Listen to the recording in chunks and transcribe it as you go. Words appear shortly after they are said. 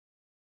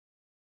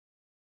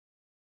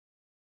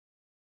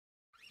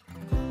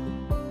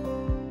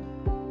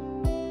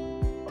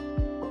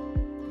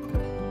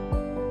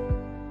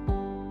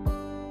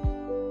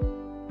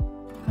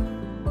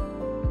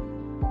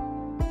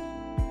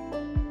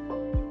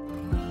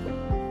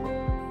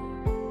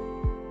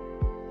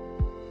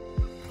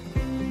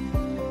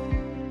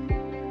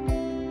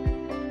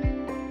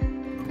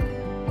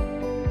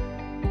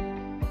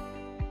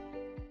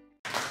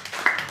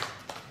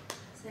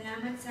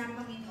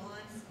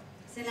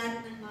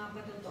lahat ng mga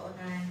patotoo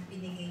na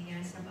binigay niya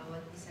sa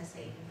bawat isa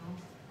sa inyo.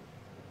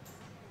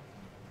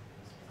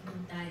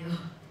 Ano tayo?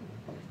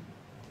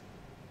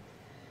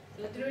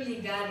 So truly,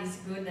 God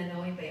is good,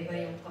 ano, iba-iba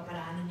yung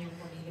kaparaanan niyang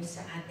pumilos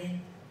sa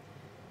atin.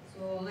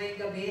 So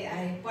ngayong gabi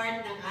ay part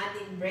ng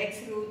ating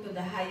breakthrough to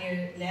the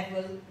higher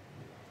level.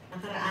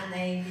 Nakaraan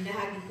ay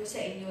binahagi ko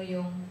sa inyo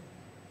yung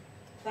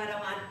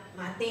para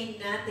ma-attain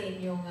natin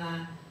yung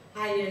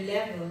higher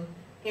level,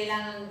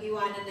 kailangan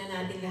iwanan na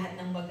natin lahat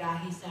ng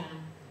bagahe sa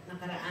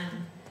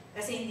nakaraan.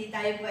 Kasi hindi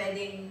tayo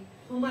pwedeng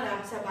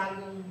humarap sa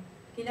bagong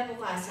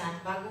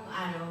kinabukasan, bagong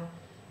araw,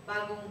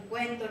 bagong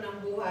kwento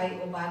ng buhay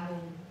o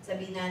bagong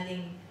sabihin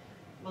nating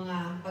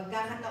mga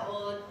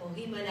pagkakataon o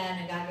himala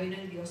na gagawin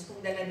ng Diyos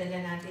kung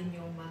dala-dala natin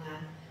yung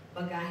mga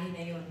bagahe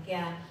na yun.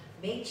 Kaya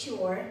make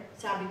sure,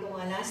 sabi ko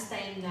nga last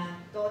time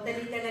na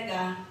totally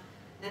talaga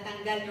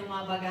natanggal yung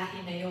mga bagahe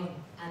na yun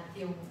at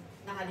yung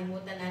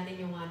nakalimutan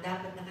natin yung mga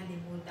dapat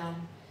nakalimutan.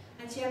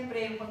 At syempre,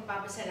 yung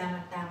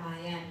pagpapasalamat, tama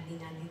yan, hindi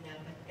natin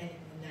dapat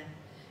kalimutan.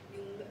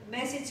 Yung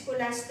message ko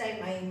last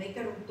time ay may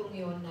karugtong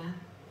yun na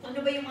ano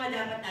ba yung mga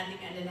dapat natin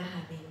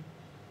alalahanin?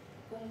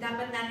 Kung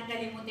dapat natin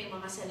kalimutan yung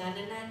mga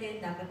kasalanan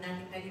natin, dapat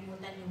natin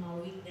kalimutan yung mga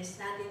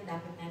weakness natin,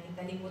 dapat natin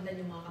kalimutan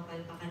yung mga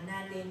kapalpakan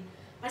natin.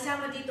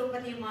 Kasama dito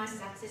pati yung mga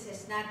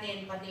successes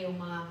natin, pati yung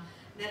mga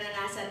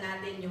naranasan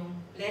natin, yung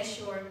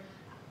pleasure.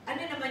 Ano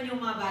naman yung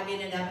mga bagay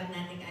na dapat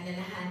nating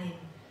alalahanin?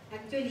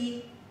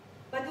 Actually,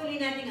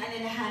 patuloy nating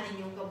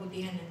alalahanin yung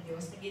kabutihan ng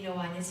Diyos na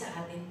ginawa niya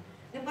sa atin,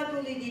 na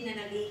patuloy din na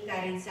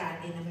nag-i-encourage sa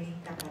atin na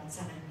maging tapat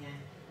sa Kanya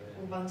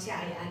upang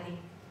siya ay ating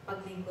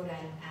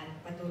paglingkuran at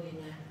patuloy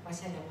na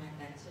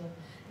pasalamatan. So,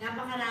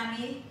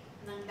 napakarami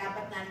ng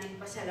dapat nating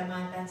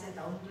pasalamatan sa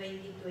taong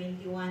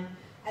 2021.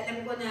 Alam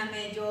ko na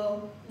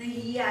medyo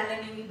nahihiya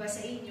lang yung iba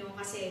sa inyo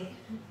kasi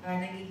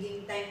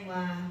nagiging time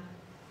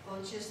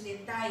conscious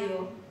din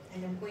tayo.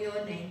 Alam ko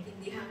yun,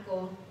 naiintindihan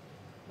ko.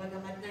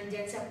 Bagamat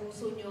nandyan sa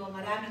puso nyo,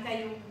 marami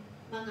kayong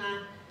mga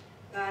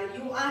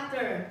you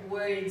utter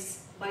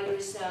words by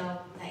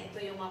yourself na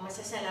ito yung mga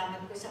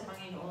masasalamat ko sa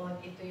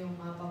Panginoon, ito yung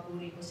mga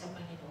papuri ko sa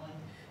Panginoon.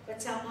 But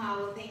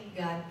somehow, thank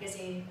God,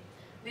 kasi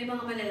may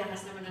mga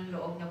malalakas naman ang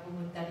loob na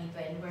pumunta rito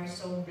and we're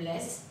so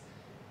blessed.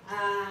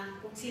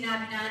 Kung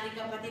sinabi na ating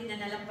kapatid na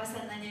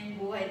nalampasan na niya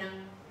yung buhay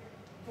ng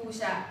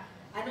pusa,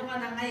 ano ka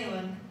na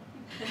ngayon?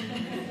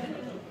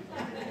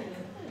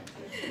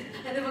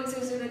 Ano bang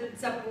susunod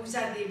sa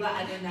pusa, di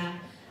ba? Ano na?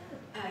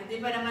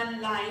 Di ba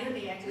naman lion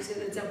eh, ang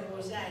susunod sa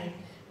pusa eh.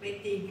 May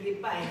tigre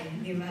pa eh,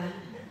 di ba?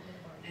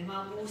 May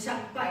mga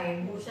musang pa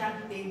eh.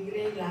 Musang,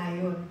 tigre,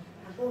 lion.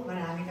 Ako,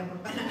 marami ka pa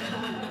pala.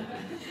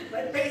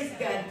 But praise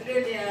God,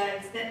 truly,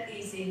 it's not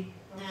easy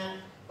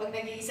na pag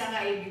nag-iisa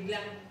ka eh,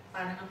 biglang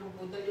parang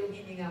napuputol yung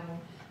hininga mo.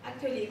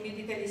 Actually,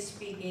 medically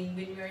speaking,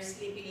 when we're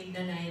sleeping in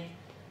the night,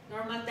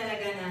 normal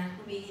talaga na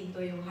humihinto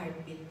yung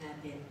heartbeat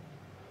natin.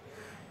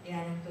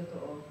 Yan ang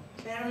totoo.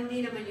 Pero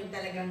hindi naman yung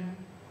talagang,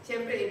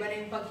 siyempre, iba na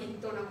yung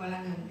paghinto ng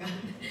walang hanggan.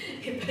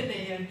 Iba na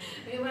yun.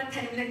 May mga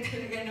time lang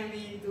talaga na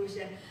humihinto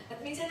siya.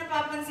 At minsan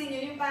napapansin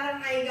nyo, yung parang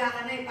naiga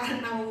ka na, yung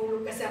parang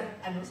nahulog ka sa,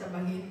 sa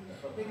bangin.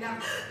 Biglang,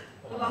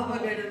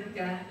 ganun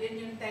ka. Yun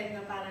yung time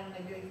na parang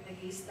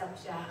nag-i-stop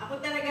siya.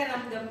 Ako talaga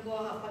ramdam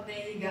ko, kapag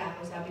naihiga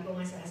ako, sabi ko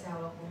nga sa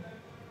asawa ko,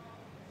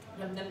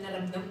 ramdam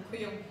ko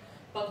yung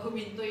pag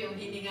huminto yung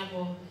hininga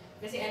ko.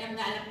 Kasi alam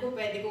ko,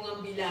 pwede ko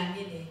nga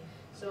bilangin eh.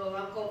 So,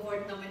 ang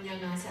comfort naman niya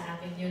nga sa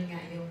akin, yun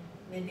nga, yung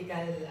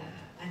medical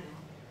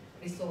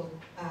result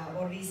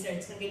or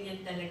research na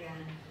ganyan talaga,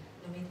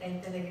 na may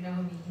time talaga na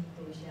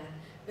humihinto siya.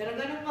 Pero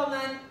ganun pa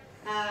man,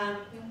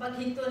 yung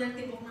paghinto ng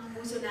tibok ng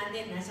puso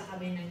natin, nasa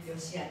kamay ng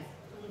Diyos yan.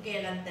 Kung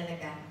kailan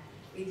talaga,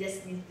 we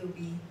just need to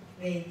be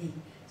ready.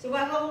 So,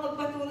 bago ako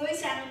magpatuloy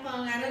sa aking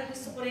pangangaral,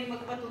 gusto ko rin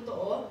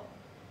magpatotoo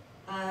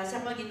sa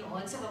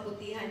Panginoon, sa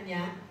kabutihan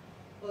niya.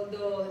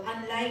 Although,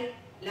 unlike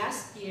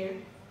last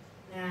year,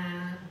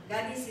 na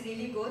God is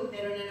really good,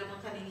 meron na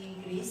naman kaming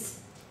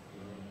increase.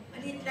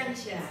 Maliit lang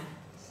siya.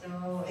 So,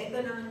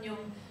 ito naman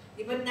yung,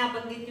 iba't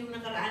nabanggit yung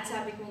nakaraan,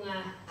 sabi ko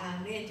nga,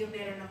 medyo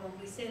meron akong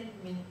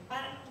resentment.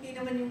 Parang hindi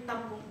naman yung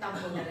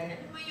tampong-tampo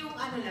talaga. Ano yung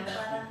lang,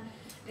 parang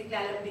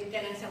naglalambing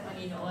ka lang sa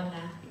Panginoon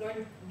na,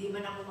 Lord, di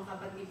man ako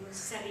makapag-ipon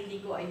sa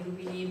sarili ko, I do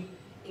believe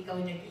ikaw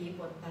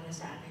nag-iipon para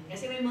sa akin.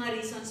 Kasi may mga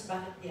reasons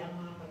bakit di ako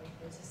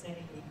makapag-ipon sa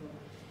sarili ko.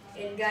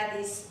 And God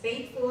is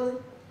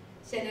faithful.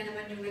 Siya na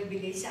naman yung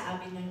nagbigay sa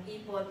amin ng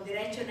ipon.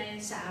 Diretso na yun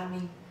sa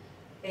aming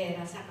pera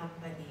sa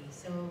company.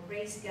 So,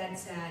 praise God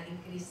sa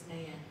increase na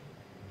yan.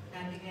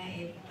 Sabi nga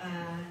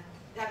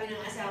sabi ng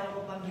asawa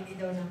ko, pambili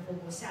daw ng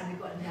kubos. Sabi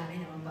ko, ang dami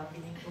naman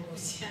pabili ng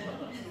kubos yan.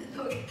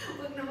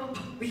 Huwag naman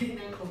pabili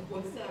ng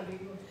kubos,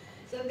 sabi ko.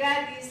 So,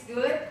 God is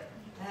good.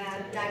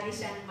 Lagi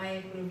siyang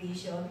may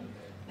provision.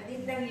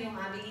 Malit lang yung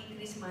aming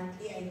increase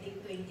monthly, I think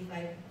 25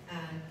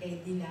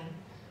 KD lang.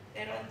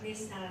 Pero at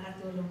least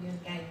nakakatulong yun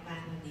kahit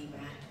paano, di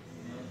ba?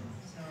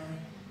 So,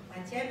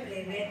 at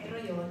syempre, retro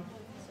yun.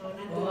 So,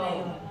 nandun na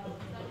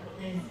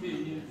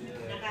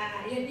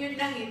yun. Yun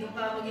lang ito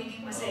pa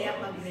magiging masaya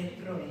pag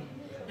retro eh.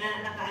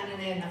 Na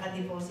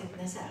naka-deposit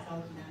na sa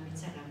account namin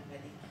sa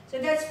company. So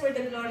that's for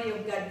the glory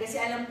of God.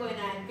 Kasi alam ko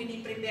na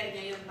piniprepare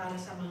niya yun para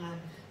sa mga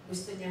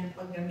gusto niyang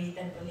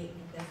paggamitan ulit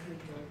in the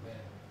future.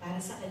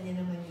 Para sa Kanya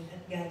naman yun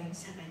at galing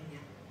sa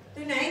Kanya.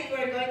 Tonight,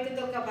 we're going to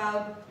talk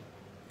about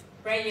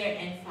prayer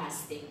and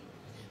fasting.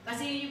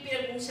 Kasi yun yung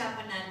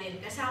pinag-uusapan natin.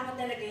 Kasama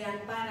talaga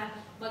yan para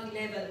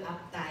mag-level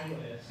up tayo.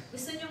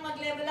 Gusto niyo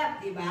mag-level up,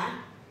 di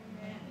ba?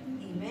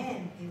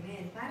 Amen.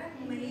 Amen. Parang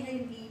mahina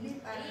yung amen.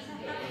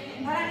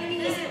 Parang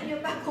iniisip niyo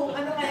pa kung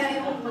ano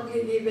kaya yung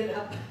mag-level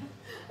up.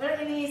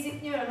 Parang iniisip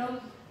niyo,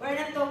 ano? We're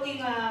not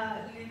talking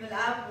level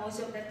up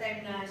most of the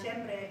time na,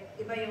 syempre,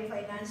 iba yung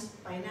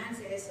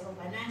finances o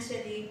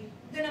financially.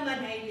 Ito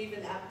naman ay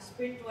level up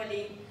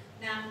spiritually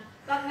na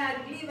pag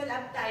nag-level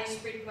up tayo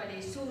spiritually,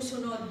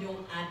 susunod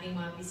yung ating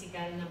mga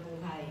physical na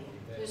buhay.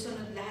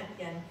 Susunod lahat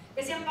yan.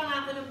 Kasi ang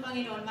pangako ng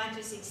Panginoon,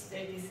 Matthew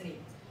 6:33,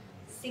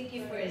 seek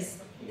ye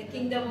first the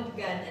kingdom of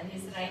God and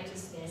His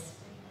righteousness,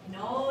 and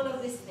all of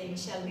these things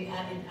shall be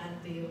added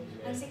unto you.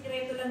 Ang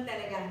sikreto lang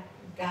talaga,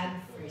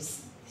 God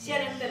first.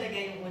 Siya lang talaga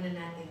yung una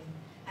natin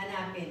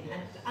hanapin.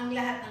 At ang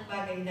lahat ng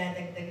bagay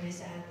dadagdag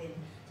niya sa atin.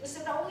 So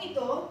sa taong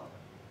ito,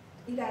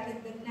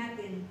 idadagdag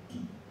natin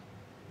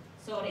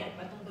at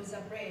patungkol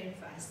sa prayer and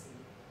fasting.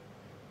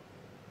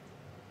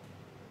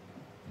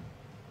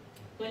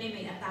 Tuloy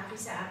may atake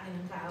sa akin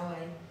ng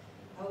kaaway.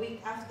 A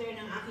week after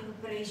ng aking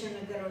operation,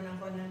 nagkaroon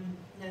ako ng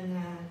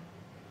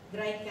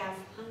dry cough.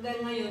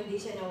 Hanggang ngayon, di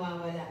siya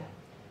nawawala.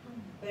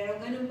 Pero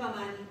ganun pa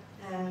man,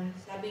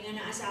 sabi nga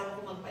ng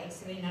asawa ko,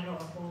 magpa-x-ray na raw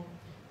ako.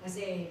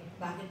 Kasi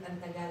bakit ang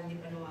tagal,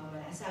 di pa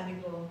nawawala. Sabi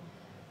ko,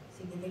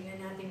 sige, tignan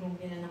natin kung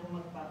kailan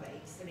ako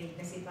magpapa-x-ray.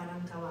 Kasi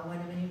parang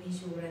kawawa naman yung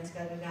insurance.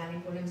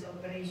 Kagagaling ko lang sa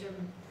operation,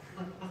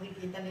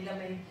 makikita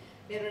nila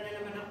meron na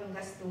naman akong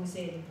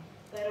gastusin.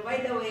 Pero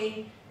by the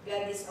way,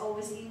 God is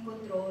always in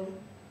control.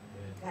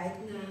 Kahit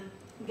na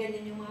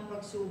ganyan yung mga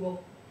pagsubok,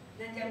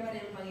 nandiyan pa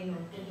rin ang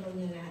Panginoon. Control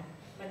niya lahat.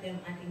 Pati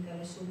ang ating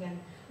kalusugan.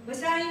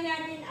 Basahin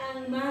natin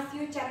ang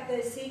Matthew chapter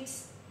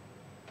 6,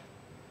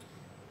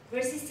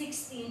 verses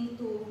 16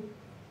 to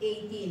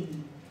 18.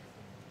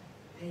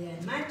 Ayan,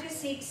 Matthew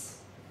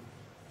 6,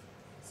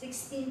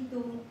 16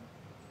 to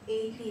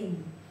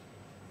 18.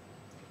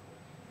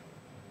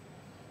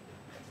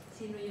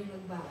 Sino yung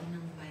nagbaon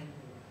ng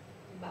Bible?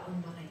 Nagbaon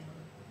ba kayo?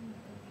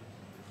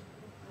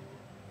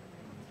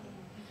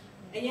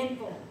 Ayan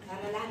po,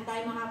 para lahat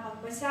tayo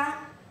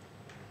makapagbasa.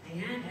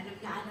 Ayan,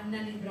 alam na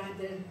ni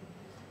Brother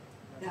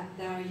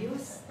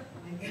Darius.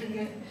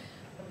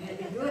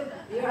 Very good.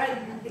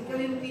 Ikaw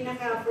yung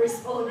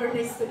pinaka-first owner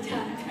na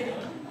estudyante.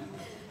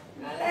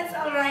 Let's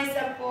all rise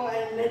up po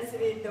and let's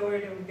read the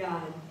Word of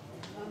God.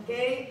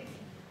 Okay?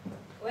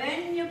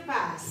 When you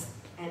fast,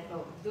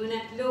 do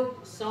not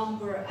look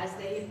somber as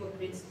the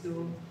hypocrites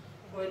do,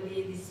 for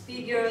they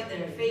disfigure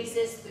their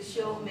faces to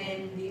show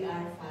men they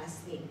are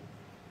fasting.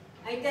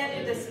 I tell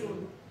you the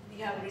truth,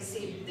 they have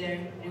received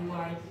their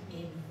reward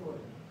in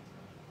full.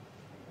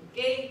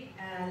 Okay?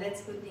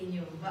 Let's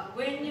continue. But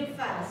when you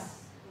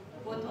fast,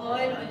 put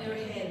oil on your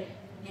head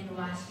and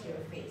wash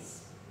your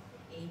face.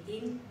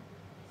 18.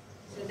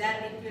 So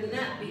that it will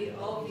not be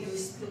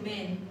obvious to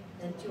men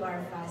that you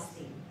are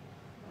fasting,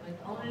 but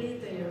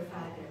only to your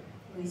Father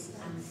who is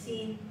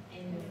unseen,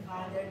 and your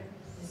Father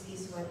who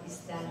sees what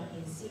is done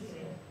in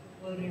secret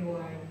will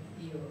reward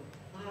you.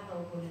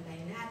 Makakaupo na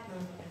tayo lahat,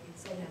 mga kapatid.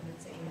 Salamat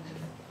sa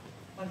inyong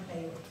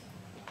pagtayo.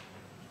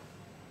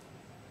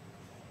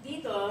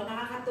 Dito,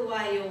 nakakatuwa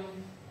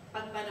yung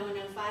pagpanahon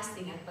ng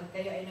fasting at pag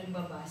kayo ay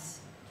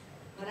nagbabas.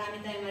 Marami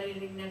tayong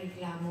marinig na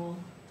reklamo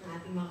ng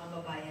ating mga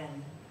kababayan.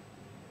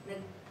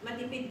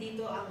 Matipid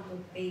dito ang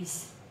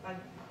toothpaste pag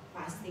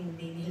fasting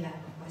day nila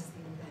o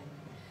fasting time.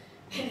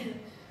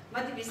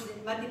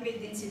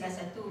 matipid din sila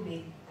sa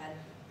tubig at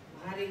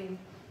maaaring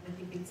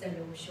matipid sa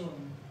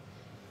lotion.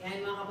 Kaya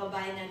yung mga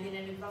kababayan natin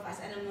na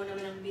nagpa-fast, alam mo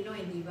naman ang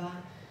Pinoy, di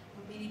ba?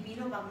 Ang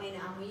Pilipino, pag may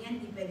naamoy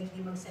yan, di pwedeng di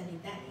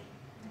magsalita eh.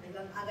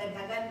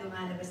 Agad-agad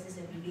lumalabas na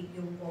sa bibig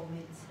yung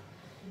comments.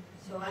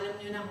 So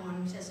alam nyo na kung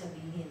anong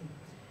sasabihin.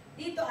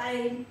 Dito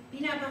ay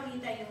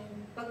pinapakita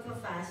yung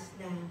pagpa-fast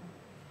na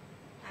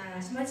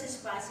as much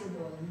as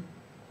possible,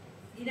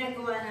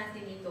 ginagawa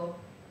natin ito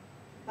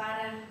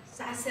para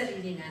sa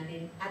sarili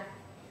natin at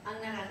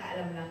ang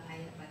nakakaalam lang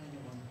ay ang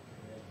Panginoon.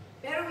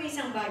 Pero may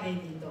isang bagay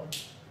dito.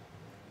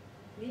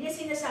 Hindi niya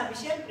sinasabi,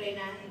 syempre,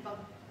 na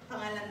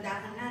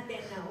ipagpangalandakan natin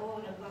na,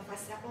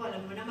 nagpa-fast ako,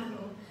 alam mo naman,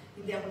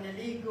 hindi ako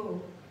naligo,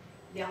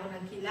 hindi ako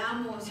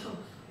nagkilamos,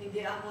 hindi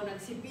ako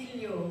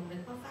nagsipilyo,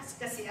 nagpa-fast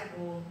kasi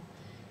ako.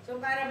 So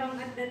para bang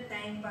at that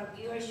time, pag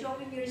you are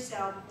showing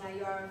yourself na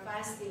you are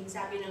fasting,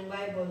 sabi ng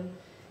Bible,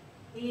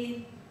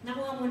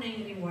 nakuha mo na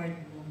yung reward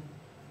mo.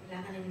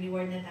 Wala ka ng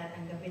reward na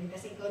tatanggapin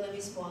kasi ikaw na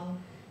mismo ang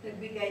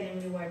nagbigay ng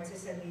reward sa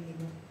sarili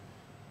mo.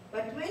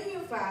 But when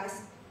you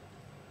fast,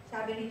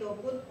 sabi nito,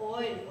 put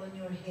oil on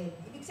your head.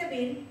 Ibig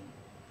sabihin,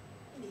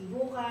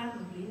 ligo ka,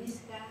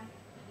 maglinis ka,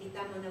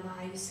 kita mo na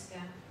maayos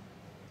ka.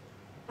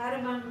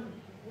 Para bang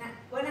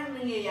walang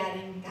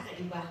nangyayaring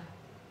kakaiba.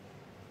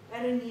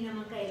 Pero hindi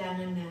naman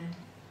kailangan na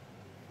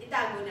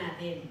itago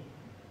natin.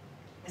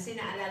 Kasi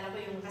naalala ko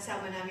yung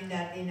kasama namin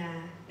dati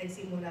na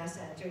nagsimula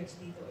sa church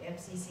dito,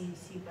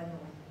 FCCC pa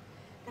noon.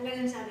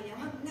 Talagang sabi niya,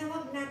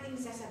 wag nating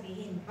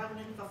sasabihin pag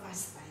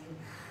nagpa-fast tayo.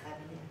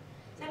 Sabi niya.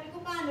 Sabi ko,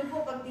 paano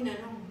po pag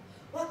tinanong?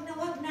 Wag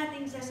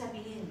nating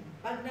sasabihin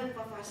pag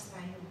nagpa-fast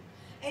tayo.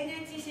 Eh,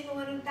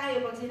 nagsisinungaling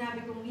tayo pag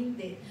sinabi kong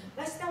hindi.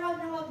 Basta wag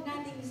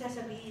nating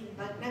sasabihin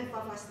pag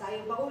nagpa-fast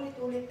tayo.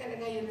 Paulit-ulit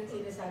talaga yun ang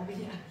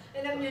sinasabi niya.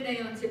 Alam niyo na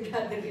yun si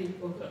Brother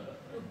Rico.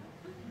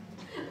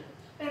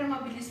 Pero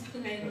mabilis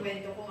pa nga yung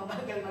kwento kung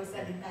mabagal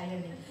magsalita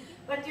yan eh.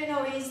 But you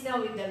know, he's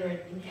now with the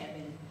Lord in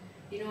heaven.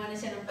 Ginawa na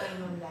siya ng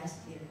Panginoon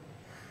last year.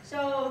 So,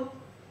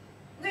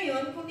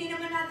 ngayon, kung di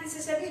naman natin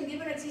sasabihin, di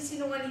ba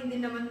nagsisinungaling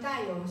din naman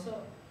tayo?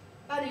 So,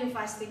 paano yung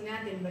fasting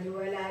natin?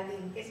 Baliwala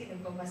din kasi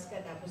nagpabas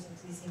ka tapos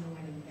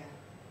nagsisinungaling ka.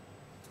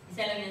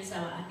 Isa lang yan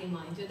sa ating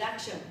mga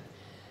introduction.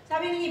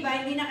 Sabi ng iba,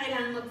 hindi na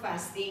kailangan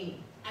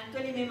mag-fasting.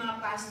 Actually, may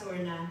mga pastor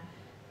na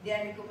they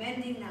are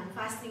recommending na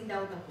fasting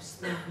daw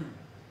tapos na.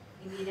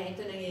 Hindi na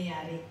ito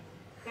nangyayari.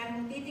 Pero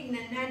kung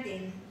titignan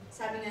natin,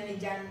 sabi nga ni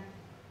John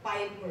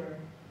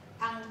Piper,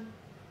 ang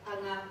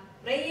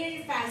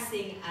prayer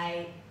fasting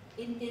ay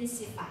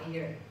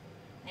intensifier.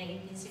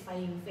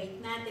 Na-intensify yung faith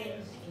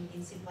natin,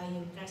 na-intensify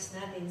yung trust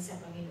natin sa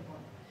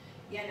Panginoon.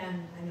 Yan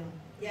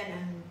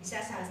ang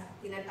isa sa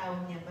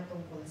tinatawag niya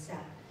patungkol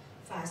sa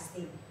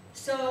fasting.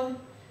 So,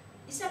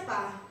 isa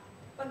pa,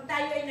 pag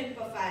tayo ay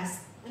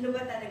nagpa-fast, ano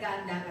ba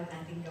talaga ang dapat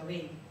natin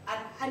gawin?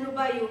 At ano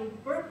ba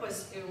yung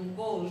purpose, yung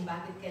goal,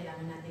 bakit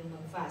kailangan natin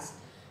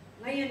mag-fast?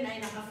 Ngayon ay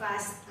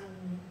naka-fast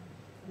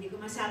hindi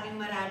ko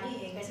masabing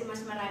marami eh, kasi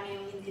mas marami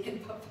yung hindi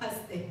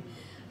nagpa-fast eh.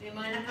 May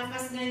mga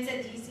naka-fast ngayon sa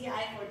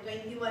GCI for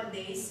 21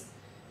 days.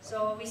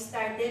 So, we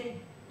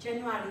started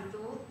January 2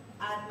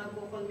 at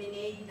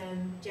magkukulminate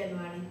ng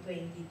January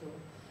 22.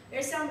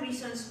 There's some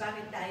reasons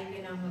bakit tayo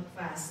kailangan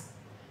mag-fast.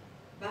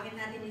 Bakit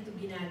natin ito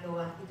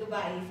ginagawa? Ito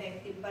ba ay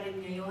effective pa rin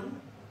ngayon?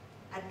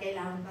 At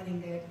kailangan pa rin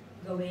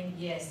gawin?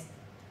 Yes.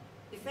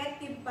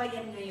 Effective pa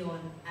yan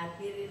ngayon at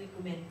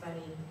nire-recommend pa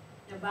rin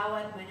na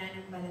bawat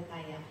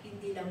mananampalataya,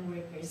 hindi lang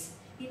workers,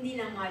 hindi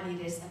lang mga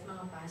leaders at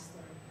mga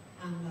pastor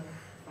ang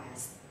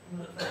mag-fast.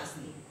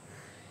 Mag-fasting.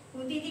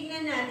 Kung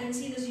titignan natin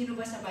sino-sino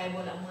ba sa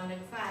Bible ang mga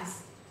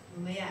nag-fast,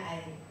 mamaya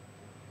ay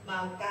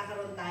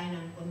magkakaroon tayo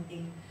ng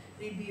konting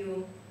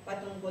review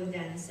patungkol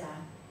dyan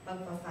sa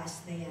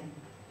pagpa-fast na yan.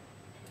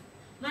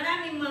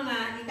 Maraming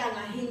mga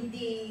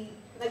hindi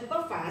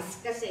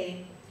nagpa-fast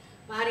kasi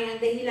maaaring ang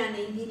dahilan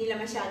na hindi nila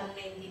masyadong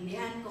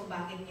naintindihan kung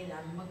bakit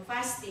kailangan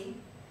mag-fasting.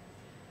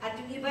 At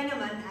yung iba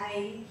naman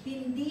ay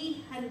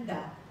hindi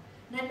handa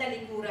na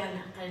talikuran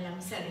ang kanilang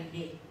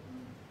sarili.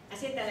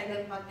 Kasi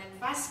talagang pag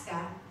nag-fast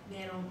ka,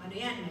 merong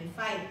may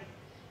fight.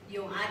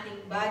 Yung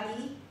ating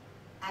body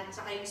at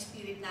saka yung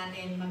spirit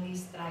natin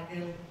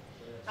mag-struggle.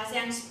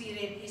 Kasi ang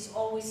spirit is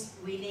always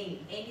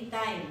willing.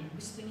 Anytime,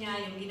 gusto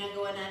niya yung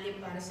ginagawa natin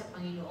para sa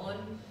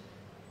Panginoon.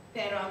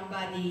 Pero ang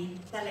body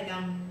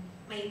talagang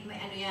may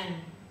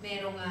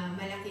merong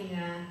malaking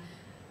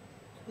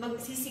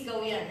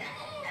magsisigaw yan.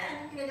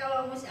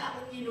 Ginagawa mo sa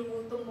akin,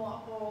 ginugutom mo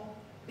ako,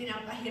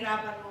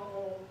 pinapahirapan mo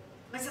ako,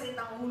 masakit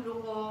ang ulo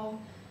ko,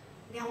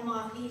 hindi ako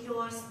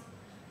makakilos,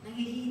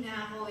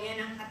 nanghihina ako, yan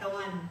ang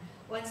katawan.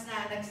 Once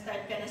na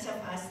nag-start ka na sa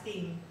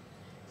fasting.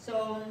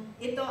 So,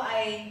 ito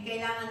ay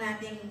kailangan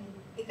nating,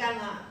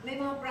 may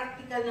mga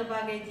practical na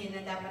bagay din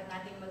na dapat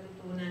nating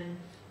matutunan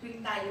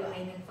tuwing tayo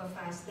ay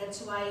nagpa-fast.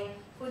 That's why,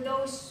 for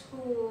those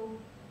who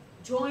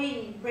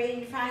join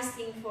praying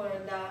fasting for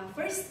the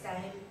first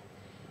time,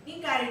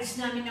 encourage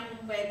namin na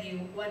kung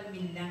pwede 1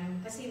 meal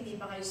lang kasi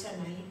hindi pa kayo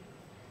sanay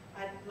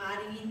at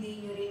maaaring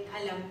hindi nyo rin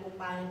alam kung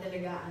paano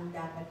talaga ang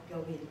dapat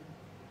gawin.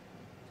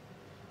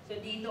 So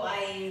dito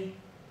ay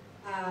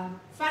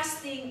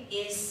fasting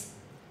is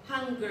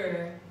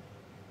hunger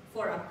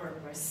for a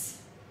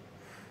purpose.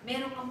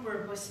 Meron kang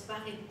purpose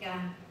bakit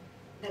ka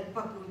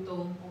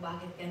nagpagutom o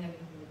bakit ka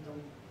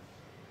nagugutom.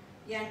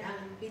 Yan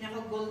ang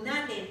pinaka-goal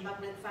natin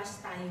pag nag-fast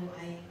tayo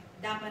ay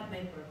dapat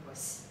may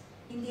purpose.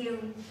 Hindi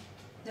yung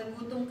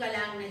nagutom ka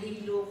lang,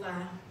 nahilo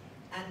ka,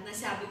 at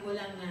nasabi mo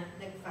lang na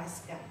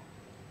nag-fast ka.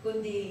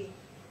 Kundi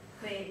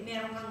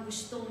meron kang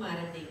gustong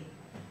marating.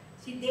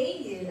 Si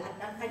Daniel at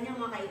ang kanyang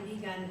mga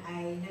kaibigan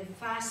ay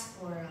nag-fast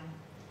for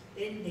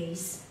 10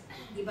 days.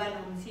 Diba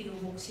nung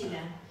sinubok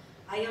sila,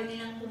 ayaw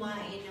nilang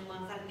kumain ng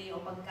mga karne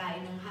o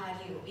pagkain ng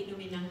hari o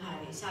inumin ng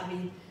hari.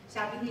 Sabi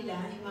nila,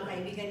 yung mga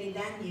kaibigan ni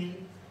Daniel,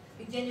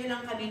 bigyan nyo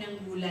lang kami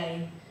ng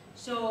gulay.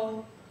 So,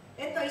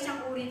 ito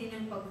isang uri din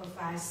ng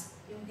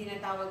pagpa-fast. Yung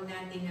tinatawag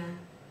natin na,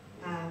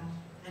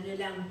 ano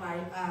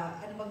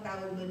bang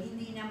tawag doon?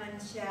 Hindi naman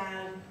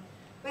siya,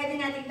 pwede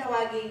natin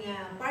tawagin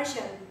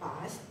partial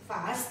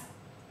fast.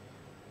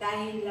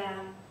 Dahil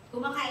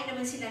kumakain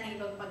naman sila ng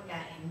ibang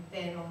pagkain,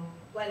 pero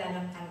wala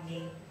lang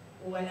karne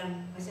o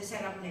walang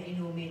masasarap na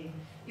inumin.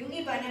 Yung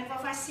iba,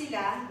 nagpa-fast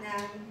sila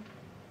ng,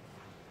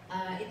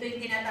 ito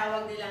yung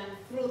tinatawag nilang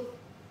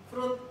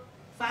fruit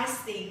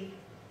fasting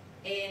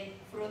and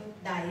fruit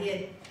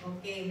diet.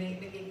 Okay, may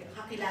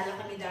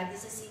kakilala kami dati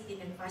sa city,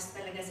 nag-fast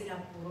talaga sila,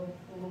 puro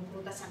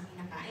prutas ang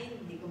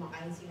kinakain, hindi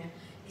kumakain sila.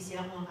 Hindi hindi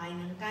sila kumakain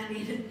ng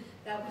kanin.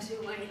 Tapos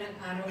yung mga ilang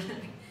araw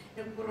lang,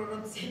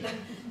 nagpururot sila.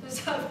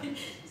 So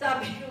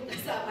sabi nung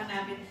kasama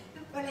namin,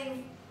 yung pala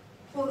yung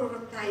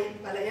pururot diet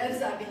pala yan.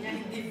 Sabi niya,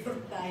 hindi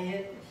fruit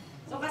diet.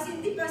 So kasi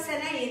hindi pa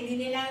sanay,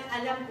 hindi nila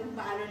alam kung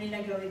paano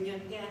nila gawin yun.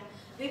 Kaya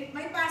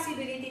may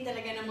possibility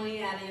talaga na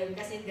mangyayari yun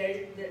kasi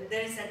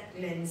there's a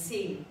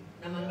cleansing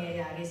na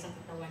mangyayari sa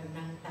katawan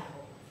ng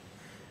tao.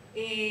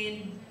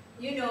 And,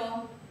 you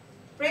know,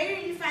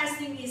 prayer and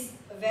fasting is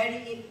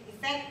very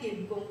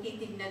effective kung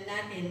titignan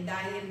natin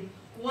dahil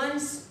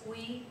once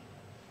we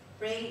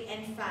pray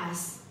and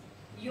fast,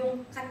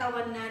 yung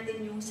katawan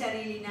natin, yung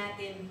sarili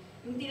natin,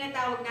 yung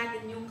tinatawag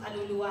natin yung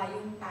kaluluwa,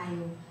 yung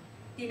tayo,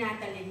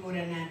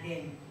 tinatalikuran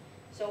natin.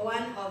 So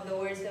one of the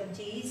words of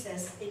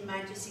Jesus in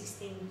Matthew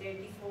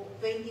 16:24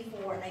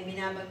 ay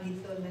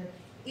binabanggit doon na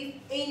if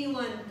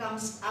anyone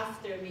comes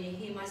after me,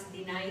 he must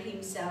deny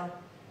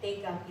himself,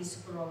 take up his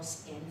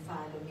cross, and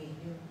follow me.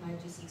 Yung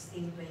Matthew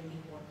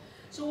 16:24.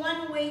 So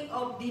one way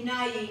of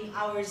denying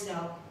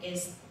ourselves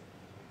is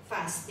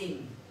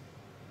fasting.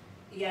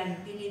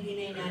 Yan,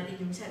 dinideny natin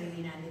yung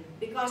sarili natin.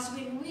 Because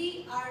when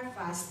we are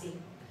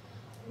fasting,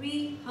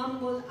 we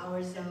humble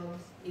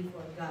ourselves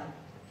before God.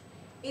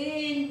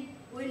 And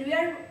when we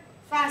are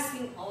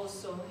fasting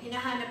also,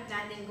 hinahanap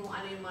natin kung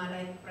ano yung mga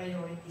right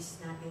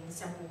priorities natin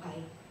sa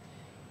buhay.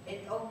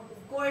 And of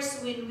course,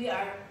 when we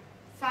are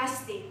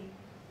fasting,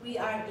 we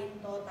are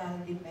in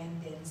total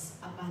dependence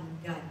upon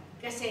God.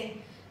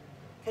 Kasi,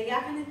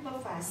 kaya ka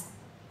nagpa-fast,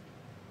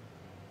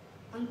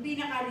 ang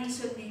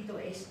pinaka-reason dito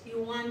is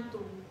you want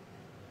to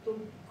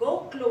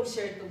go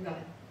closer to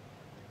God.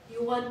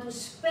 You want to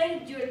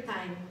spend your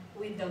time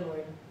with the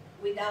Lord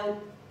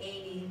without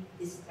any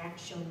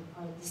distraction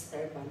or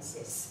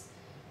disturbances.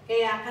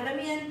 Kaya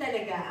karamihan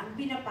talaga ang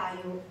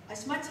pinapayo,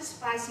 as much as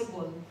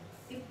possible,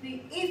 if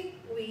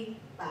we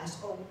pass,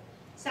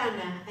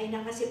 sana ay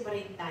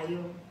nakaseparate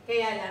tayo.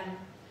 Kaya lang,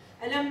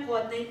 alam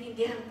ko at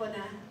naiintindihan ko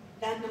na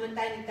lahat naman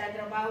tayo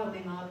nagtatrabaho,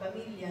 may mga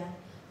pamilya,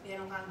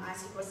 meron kang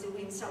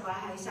asikasuhin sa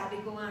bahay.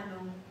 Sabi ko nga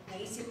nung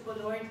naisip ko,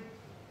 Lord,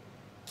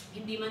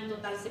 hindi man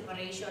total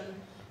separation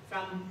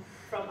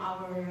from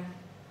our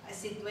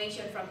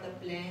situation, from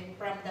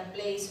the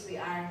place we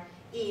are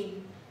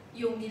in,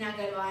 yung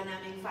ginagawa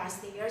namin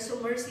fasting. You are so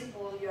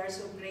merciful, you are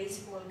so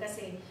graceful,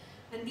 kasi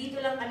nandito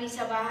lang kami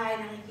sa bahay,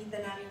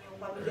 nakikita namin yung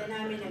pamilya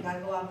namin,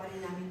 nagagawa pa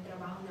rin namin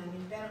trabaho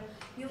namin. Pero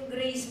yung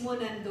grace mo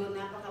nandun,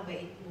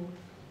 napakabait mo,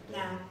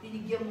 na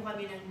binigyan mo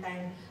kami ng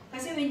time.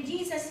 Kasi when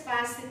Jesus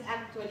fasted,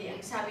 actually, ang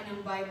sabi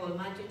ng Bible,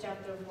 Matthew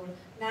chapter 4,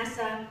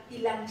 nasa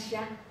ilang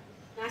siya,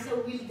 nasa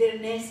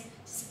wilderness.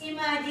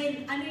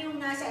 Imagine, ano yung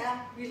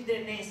nasa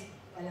wilderness?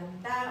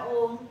 Walang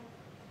tao,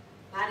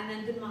 parang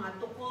nandun mga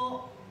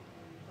tuko,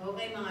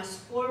 okay, mga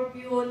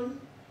scorpion,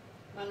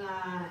 mga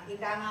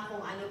ika nga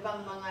kung ano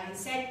bang mga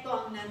insekto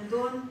ang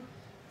nandun.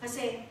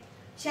 Kasi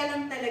siya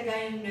lang talaga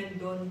yung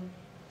nandun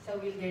sa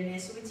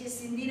wilderness, which is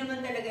hindi naman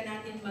talaga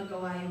natin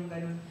magawa yung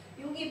ganun.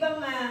 Yung ibang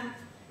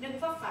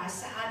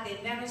nagpa-fast sa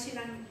atin, meron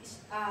silang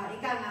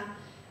ika nga,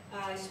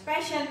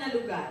 special na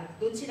lugar,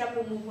 doon sila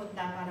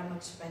pumupunta para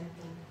mag-spend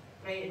ng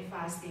prayer and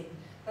fasting.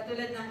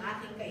 Katulad ng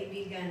aking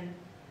kaibigan,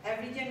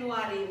 every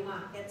January,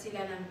 umaakyat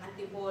sila ng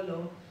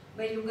Antipolo,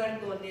 may lugar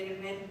doon,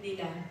 nire-rent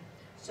nila.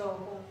 So,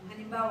 kung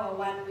halimbawa,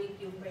 1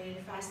 week yung prayer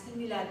and fasting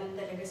nila, doon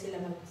talaga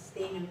sila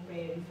mag-stay ng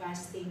prayer and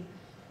fasting.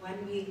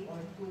 1 week or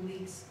 2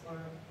 weeks or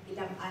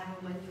ilang araw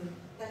man yun.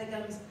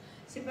 Talagang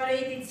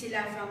separated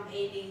sila from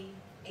any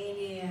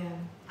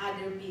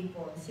other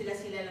people.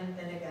 Sila-sila lang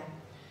talaga.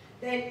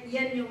 Dahil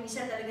yan yung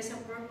isa talaga sa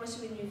purpose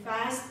when we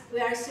fast,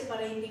 we are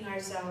separating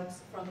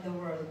ourselves from the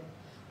world.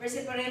 We're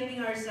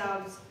separating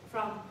ourselves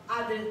from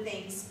other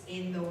things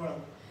in the world.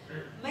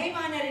 May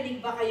mga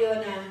narinig ba kayo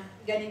na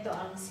ganito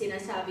ang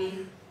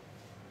sinasabi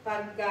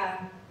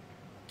pagka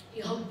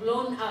you have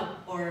blown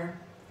up or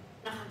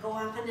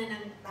nakagawa ka na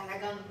ng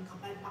talagang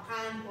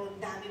kapalpakan o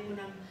dami mo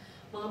ng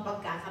mga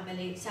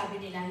pagkakamali,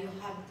 sabi nila, you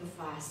have to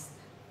fast.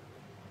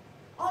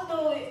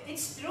 Although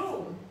it's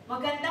true,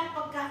 magandang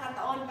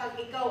pagkakataon pag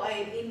ikaw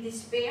ay in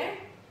despair,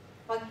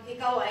 pag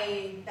ikaw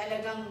ay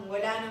talagang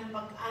wala ng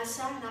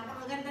pag-asa,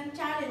 napakagandang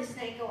challenge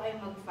na ikaw ay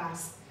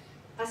mag-fast.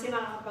 Kasi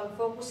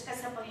makakapag-focus ka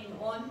sa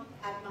Panginoon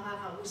at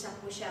makakausap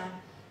mo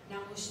siya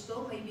ng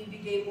gusto, may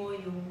bibigay mo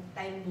yung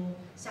time mo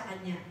sa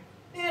Kanya.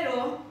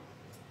 Pero,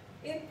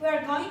 if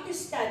we're going to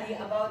study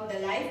about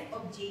the life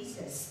of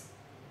Jesus,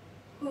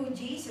 who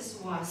Jesus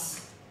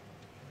was,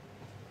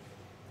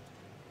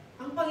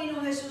 ang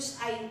Panginoong Jesus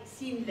ay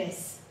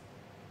sinless,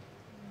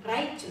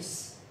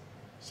 righteous.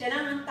 Siya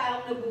lang ang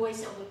taong nabuhay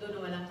sa mundo na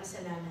walang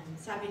kasalanan,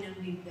 sabi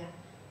ng Biblia.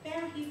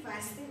 Pero he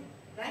fasted,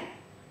 right?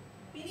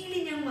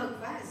 Pinili niyang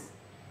mag-fast.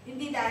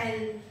 Hindi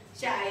dahil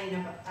siya ay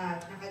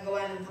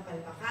nakagawa ng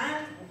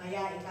kapalpakan, o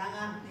kaya ika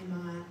nga, may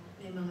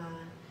mga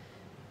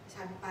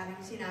parang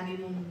sinabi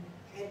mong,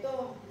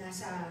 eto,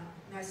 nasa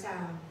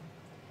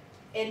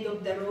end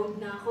of the road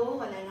na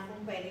ako, wala na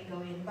akong pwede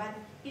gawin. But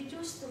he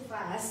chose to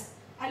fast.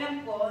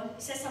 Alam ko,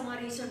 isa sa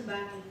mga reason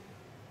bakit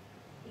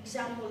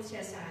example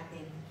siya sa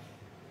atin.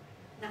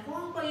 Na kung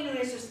ang Panginoon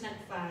Jesus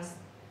nag-fast,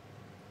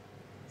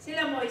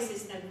 Sila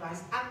Moises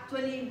nag-fast.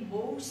 Actually,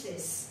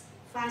 Moses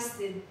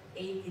fasted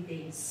 80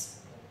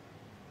 days.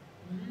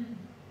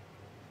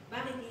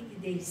 Bakit 80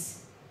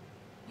 days?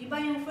 Di ba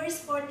yung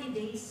first 40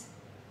 days,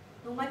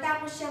 nung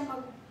matapos siya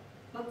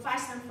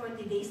mag-fast ng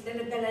 40 days,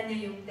 dala-dala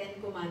niya yung 10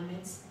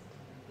 Commandments,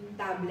 yung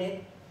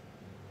tablet.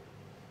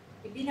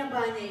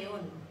 Ibinaba niya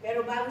yun.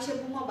 Pero bago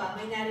siya bumaba,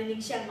 may narinig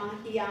siyang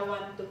mga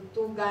hiyawan,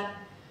 tugtugan,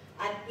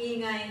 at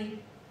ingay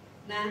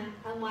na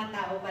ang mga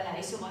tao pala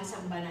ay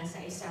sumasamba na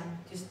sa isang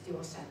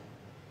Diyos-Diyosan.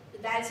 So,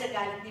 dahil sa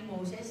galit ni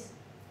Moses,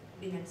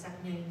 binagsak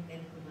niya yung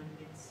 10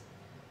 Commandments.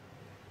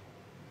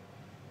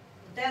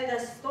 To tell the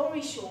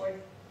story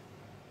short,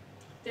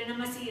 ito na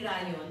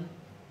masira yun,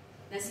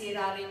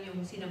 nasira rin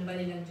yung sinamba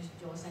nilang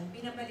Diyos-Diyosan,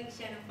 pinabalik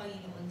siya ng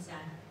Panginoon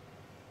sa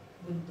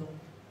bundok.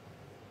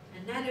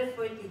 Another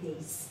 40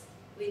 days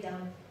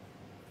without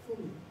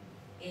food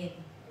and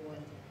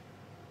water.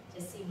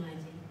 Just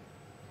imagine.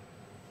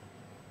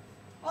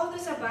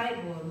 Although sa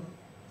Bible,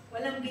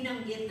 walang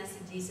binanggit na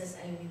si Jesus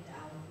ay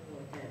without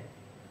water.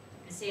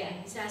 Kasi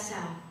ang isa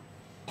sa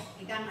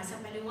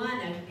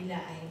paliwanag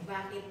nila ay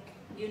bakit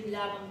yun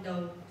lamang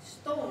daw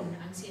stone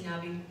ang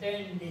sinabing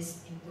turn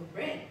this into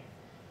bread.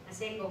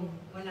 Kasi kung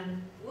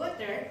walang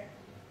water,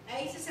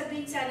 ay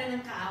sasabihin sana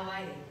ng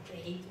kaaway,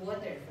 create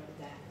water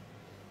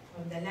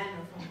from the land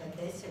or from the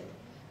desert.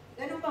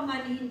 Ganun pa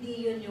man,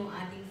 hindi yun yung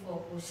ating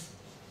focus.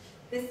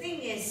 The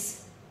thing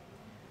is,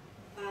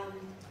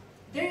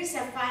 there is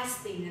a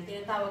fasting na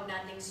tinatawag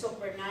nating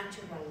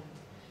supernatural.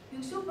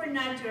 Yung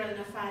supernatural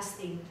na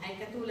fasting ay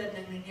katulad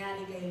ng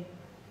nangyari kay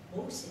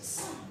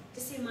Moses.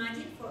 Kasi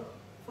imagine, for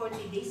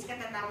 40 days,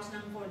 katatapos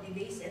ng 40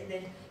 days, and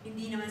then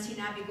hindi naman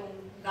sinabi kung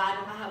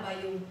gaano kahaba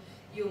yung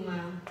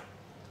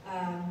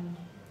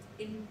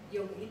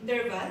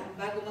interval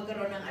bago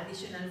magkaroon ng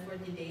additional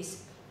 40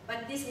 days.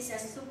 But this is a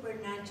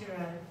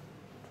supernatural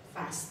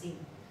fasting.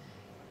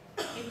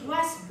 It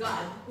was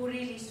God who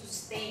really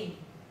sustained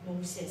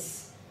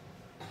Moses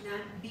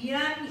na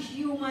beyond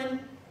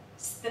human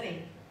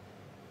strength,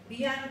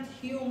 beyond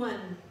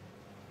human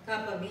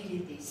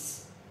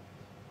capabilities.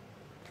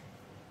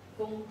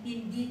 Kung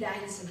hindi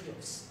dahil sa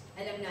Diyos,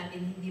 alam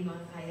natin hindi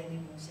makakaya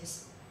ni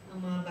Moses ang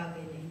mga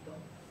bagay na ito.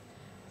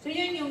 So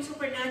yun yung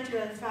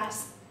supernatural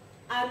fast.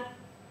 At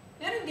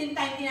meron din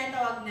tayong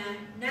tinatawag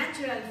na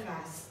natural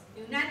fast.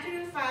 Yung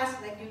natural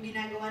fast, like yung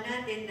ginagawa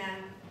natin na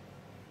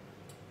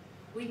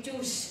we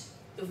choose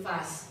to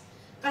fast.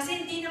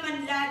 Kasi hindi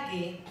naman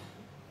lagi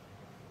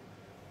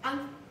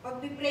ang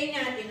pag-pray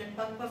natin at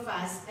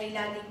pagpa-fast ay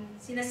laging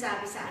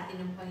sinasabi sa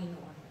atin ng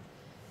Panginoon.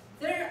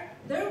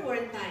 There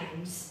were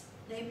times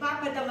na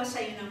ipapadama sa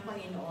iyo ng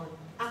Panginoon.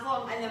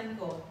 Ako ang alam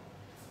ko,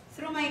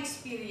 through my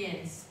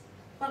experience,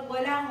 pag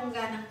wala akong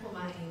ganang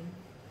kumain,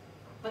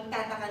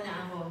 magtataka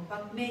na ako.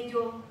 Pag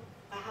medyo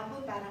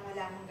kahapon, parang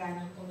wala akong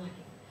ganang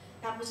kumain.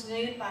 Tapos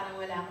ngayon, parang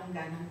wala akong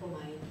ganang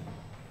kumain.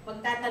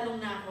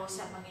 Magtatanong na ako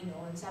sa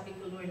Panginoon. Sabi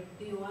ko, Lord,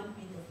 do you want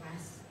me to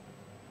fast?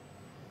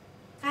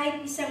 Kahit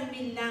isang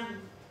meal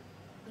lang.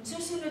 Ang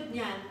susunod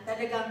niyan,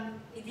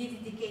 talagang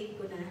i-dedicate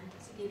ko na.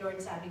 Sige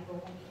Lord, sabi ko,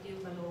 kung ito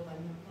yung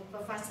kalooban mo,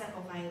 magpa-fast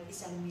ako kahit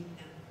isang meal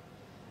lang.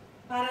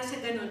 Para sa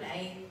ganun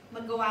ay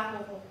magawa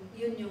ko kung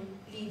yun yung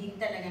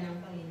leading talaga ng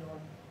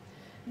Panginoon.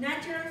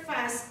 Natural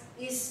fast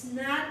is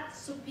not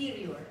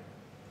superior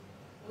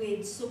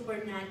with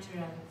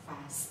supernatural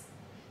fast.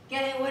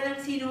 Kaya walang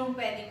sino ang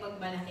pwedeng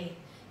magmalaki.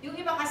 Yung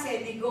iba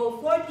kasi, they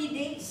go 40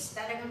 days,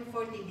 talagang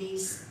 40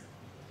 days.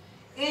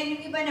 And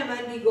yung iba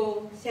naman, they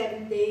go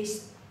 7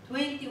 days,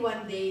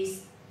 21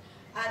 days.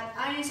 At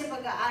ayon sa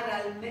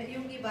pag-aaral,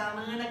 yung iba,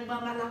 mga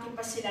nagmamalaki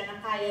pa sila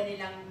na kaya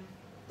nilang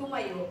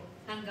tumayo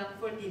hanggang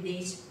 40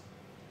 days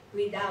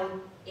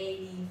without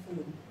any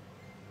food.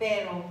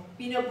 Pero,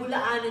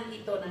 pinabulaanan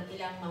ito ng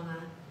ilang mga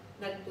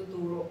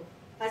nagtuturo.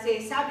 Kasi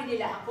sabi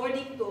nila,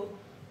 according to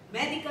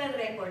medical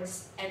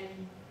records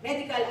and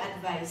medical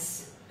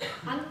advice,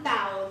 ang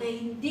tao na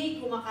hindi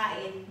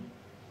kumakain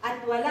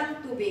at walang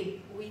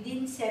tubig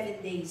within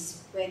 7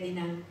 days, pwede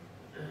nang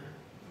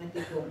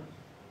matikom.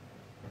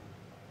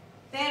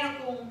 Pero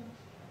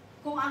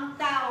kung ang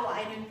tao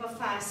ay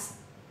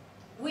nagpa-fast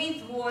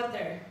with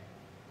water,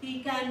 he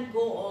can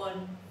go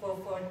on for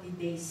 40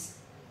 days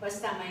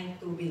basta may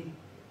tubig.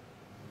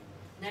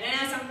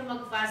 Naranasan ko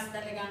mag-fast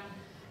talagang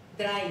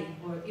dry,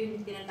 or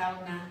yun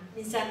tinatawag na,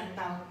 minsan ang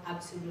tawag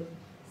absolute.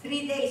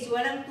 3 days,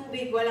 walang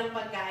tubig, walang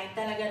pagkain,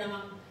 talaga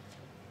namang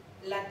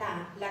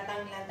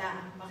latang-lata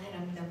ang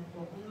pakiramdam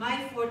ko. On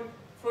my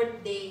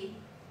fourth day,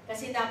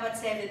 kasi dapat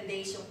 7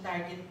 days yung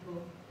target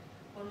ko.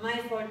 On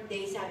my 4th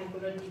day, sabi ko,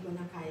 Lord, hindi ko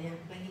na kaya,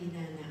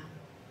 mahina na ako.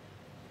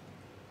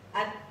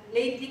 At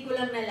lately ko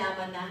lang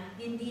nalaman na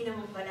hindi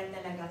naman pala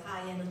talaga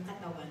kaya ng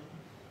katawan.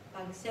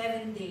 Pag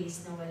 7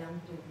 days na walang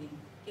tubig,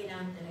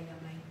 kailangan talaga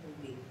may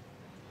tubig.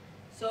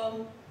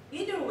 So,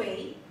 either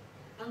way,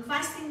 ang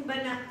fasting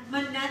man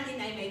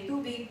natin ay may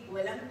tubig,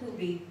 walang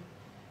tubig.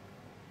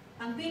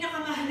 Ang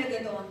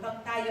pinakamahalaga doon,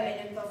 pag tayo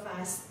ay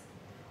nagpa-fast,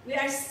 we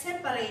are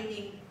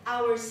separating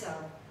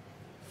ourselves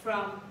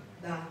from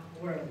the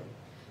world.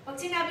 Pag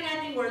sinabi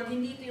natin world,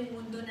 hindi ito yung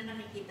mundo na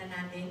nakikita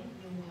natin,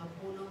 yung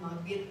mga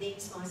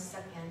buildings, mga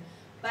sasakyan,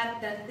 but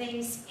the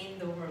things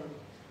in the world.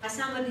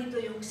 Kasama dito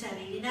yung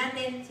sarili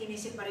natin,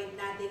 sinisiparate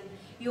natin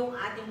yung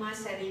ating mga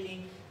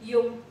sarili,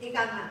 yung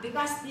ika nga,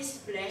 because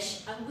this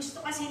flesh, ang gusto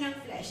kasi ng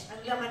flesh, ang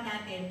laman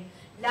natin,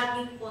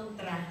 laging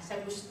kontra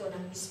sa gusto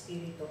ng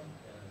Espiritu.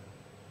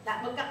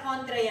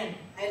 Magka-kontra yan.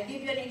 I'll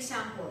give you an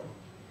example.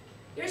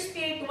 Your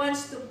spirit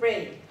wants to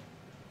pray.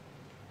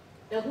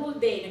 The whole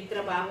day,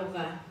 nagtrabaho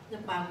ka,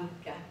 napagod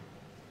ka.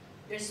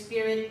 Your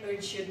spirit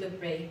urges you to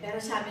pray. Pero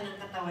sabi ng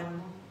katawan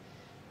mo,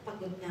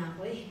 pagod na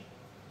ako eh.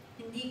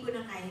 Hindi ko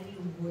na kayang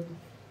lubod.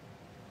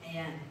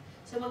 Ayan.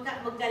 So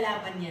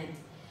magkalaban yan.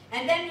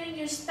 And then when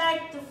you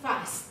start to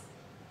fast,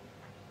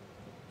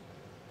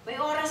 may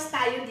oras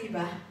tayo, di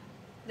ba?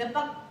 Na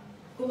pag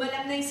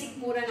kumalam na yung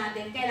sikmura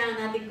natin,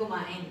 kailangan natin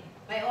kumain.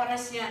 May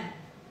oras yan.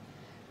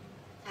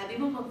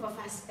 Sabi mo,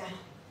 magpa-fast ka.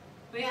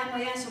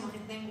 Maya-maya,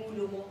 sumakit na yung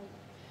ulo mo.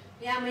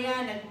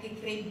 Maya-maya,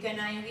 nag-crave ka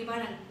na. Yung iba,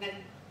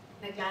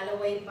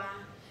 naglalaway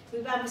pa. Yung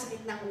iba,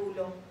 masakit ng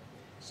ulo.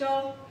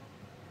 So,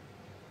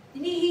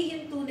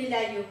 hinihinto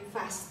nila yung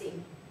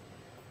fasting.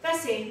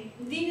 Kasi,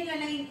 hindi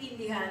nila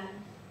naiintindihan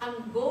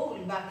ang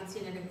goal bakit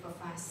sila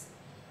nagpa-fast.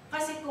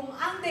 Kasi kung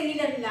ang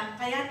dahilan lang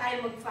kaya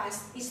tayo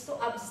mag-fast is to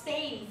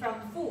abstain from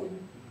food,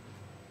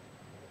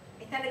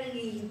 eh talagang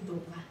hihinto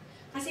ka.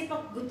 Kasi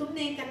pag gutom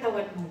na yung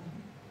katawan mo,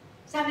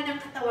 sabi ng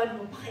katawan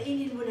mo,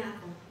 pakainin mo na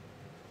ako.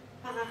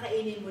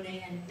 Pakakainin mo na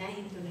yan,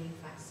 nahinto na yung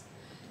fast.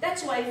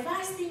 That's why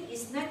fasting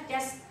is not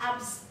just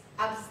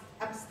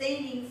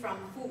abstaining from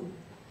food,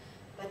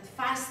 but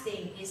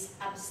fasting is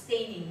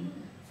abstaining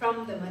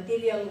from the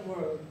material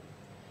world,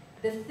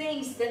 the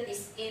things that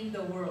is in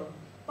the world.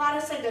 Para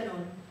sa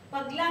ganon,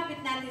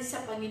 paglapit natin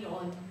sa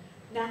Panginoon,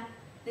 na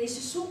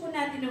isusuko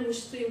natin ng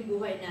gusto yung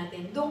buhay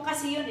natin. Doon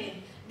kasi yun eh.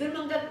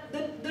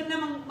 Doon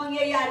namang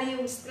mangyayari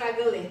yung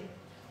struggle eh.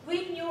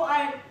 When you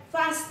are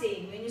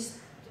fasting, when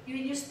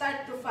you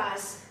start to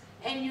fast,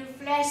 and your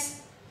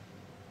flesh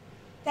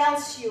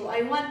tells you,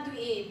 I want to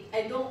eat,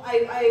 I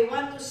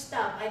want to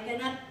stop, I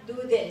cannot do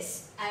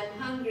this, I'm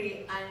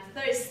hungry, I'm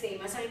thirsty,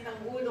 masakit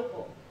ang ulo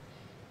ko.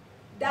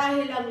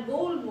 Dahil ang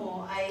goal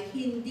mo ay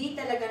hindi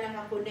talaga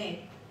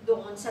nakakonect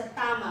doon sa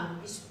tamang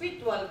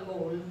spiritual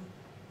goal,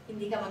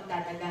 hindi ka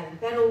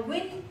magtatagal. Pero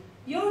when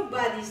your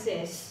body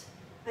says,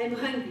 I'm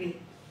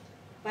hungry,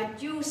 but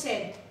you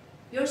said,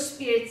 your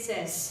spirit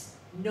says,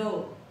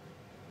 no,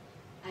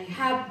 I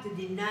have to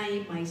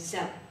deny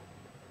myself.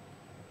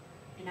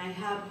 And I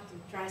have to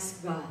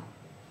trust God.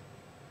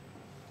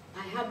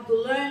 I have to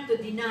learn to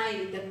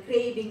deny the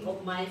craving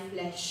of my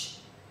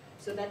flesh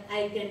so that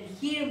I can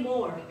hear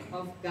more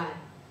of God.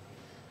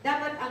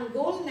 Dapat ang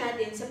goal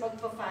natin sa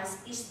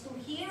pagpa-fast is to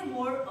hear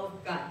more of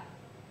God.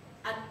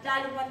 At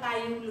lalo pa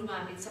tayong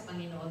lumapit sa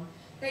Panginoon.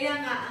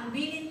 Kaya nga, ang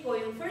bilin ko,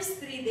 yung first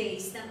 3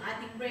 days ng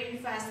ating prayer and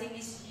fasting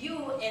is you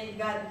and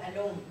God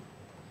alone.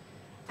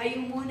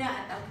 Kayo muna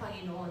at ang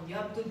Panginoon. You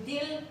have to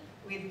deal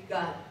with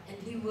God and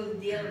He will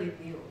deal with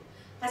you.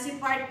 Kasi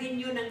part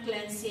din yun ng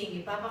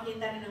cleansing.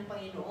 Ipapakita rin ng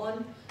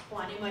Panginoon kung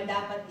ano yung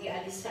dapat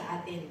ialis sa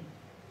atin.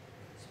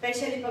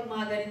 Especially pag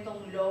mga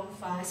ganitong long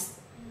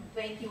fast,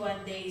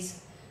 21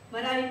 days,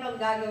 marami pang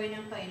gagawin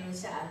ng Panginoon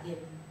sa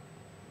atin.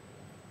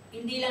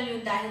 Hindi lang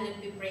yung dahil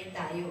nag-pray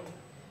tayo.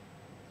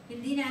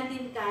 Hindi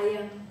natin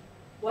kayang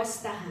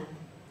wastahan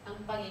ang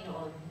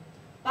Panginoon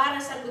para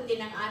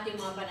sagutin ang ating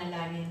mga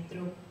panalangin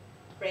through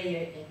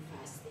prayer and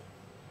fasting.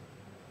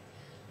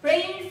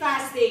 Prayer and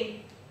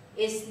fasting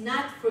is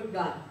not for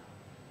God.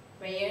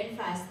 Prayer and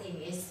fasting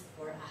is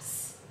for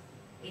us.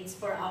 It's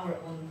for our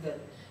own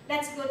good.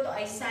 Let's go to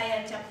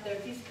Isaiah chapter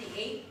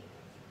 58.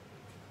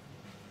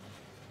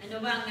 Ano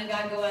ba ang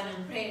nagagawa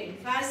ng prayer and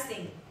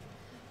fasting?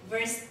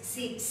 Verse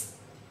 6.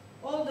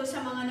 Although sa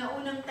mga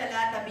naunang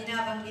talata,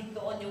 binabanggit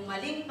doon yung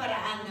maling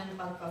paraan ng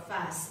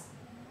pagpa-fast.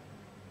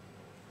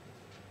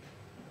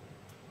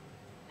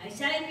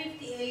 Isaiah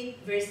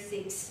 58 verse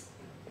 6.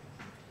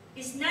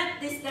 Is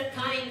not this the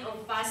kind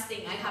of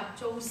fasting I have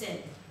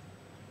chosen?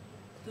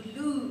 To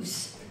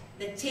loose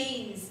the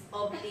chains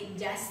of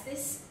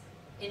injustice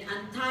and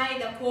untie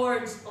the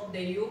cords of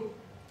the yoke,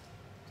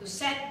 to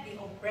set the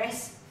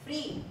oppressed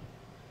free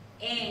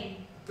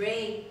and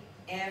break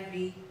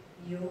every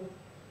yoke.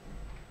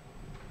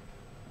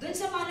 Doon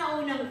sa mga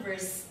naunang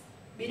verse,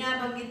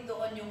 binabanggit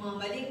doon yung mga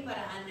maling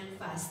paraan ng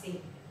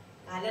fasting.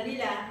 Kala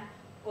nila,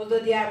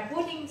 although they are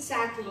putting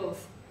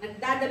sackcloth,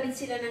 nagdadamit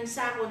sila ng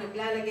sako,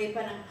 naglalagay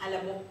pa ng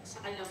alamok sa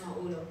kanilang mga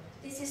ulo.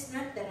 This is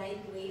not the right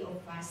way of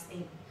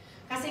fasting.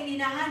 Kasi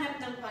hinahanap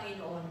ng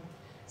Panginoon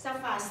sa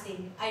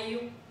fasting ay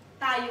yung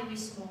tayo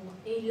mismo,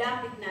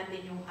 ilapit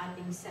natin yung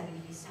ating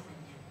sarili sa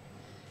Kanya.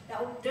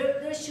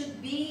 There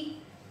should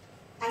be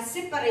a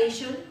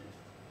separation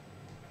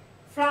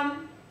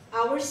from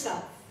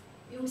ourselves,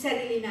 yung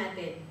sarili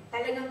natin.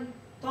 Talagang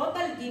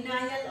total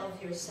denial of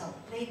yourself.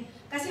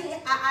 Kasi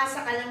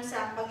aasa ka lang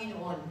sa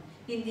Panginoon,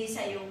 hindi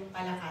sa iyong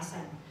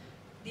kalakasan.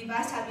 Diba?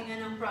 Sabi nga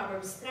ng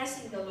Proverbs,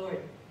 trust in the Lord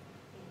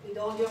with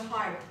all your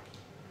heart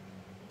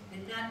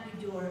and not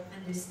with your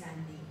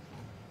understanding.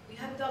 We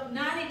have to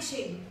acknowledge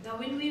Him that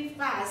when we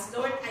fast,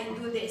 Lord, I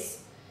do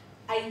this.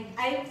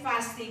 I'm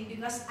fasting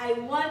because I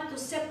want to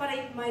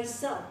separate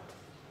myself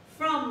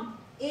from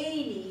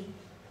any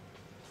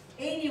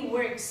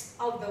works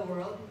of the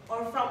world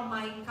or from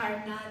my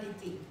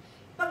carnality.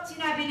 Pag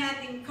sinabi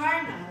natin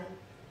carnal,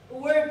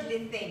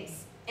 worldly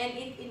things, and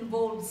it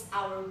involves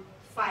our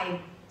 5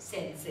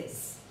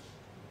 senses.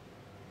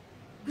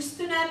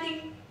 Gusto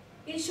nating,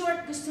 in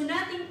short, gusto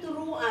nating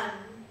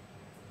turuan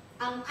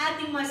ang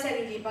ating mga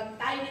sarili pag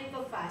tayo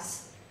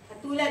nagpa-fast,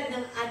 katulad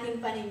ng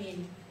ating paningin.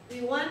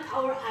 We want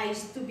our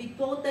eyes to be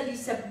totally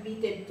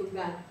submitted to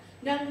God.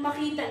 Nang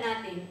makita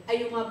natin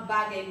ay yung mga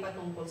bagay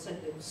patungkol sa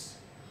Diyos.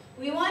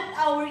 We want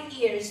our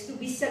ears to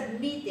be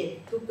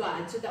submitted to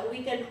God so that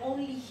we can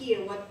only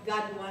hear what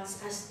God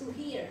wants us to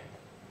hear.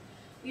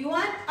 We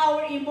want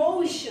our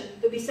emotion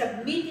to be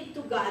submitted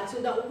to God so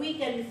that we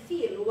can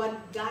feel what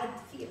God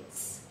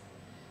feels.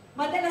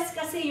 Madalas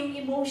kasi yung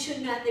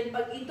emotion natin,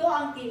 pag ito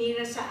ang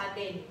tinira sa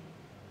atin,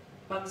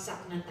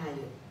 bagsak na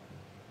tayo.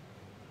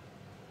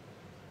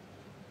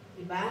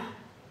 Diba?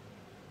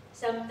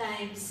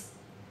 Sometimes,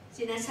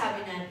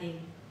 sinasabi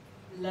natin,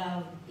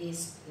 love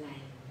is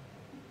blind.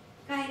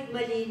 Kahit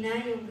mali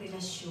na yung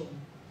relasyon,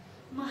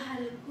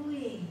 mahal ko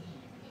eh.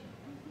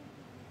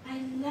 I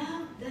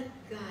love that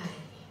guy.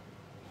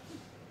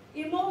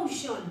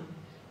 Emotion.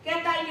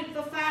 Kaya tayo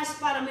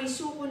nagpa-fast para may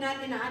suko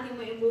natin ang ating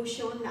mga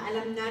emotion na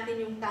alam natin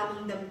yung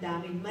tamang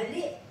damdamin.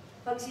 Mali.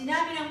 Pag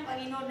sinabi ng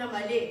Panginoon na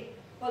mali,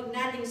 huwag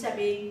nating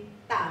sabihin,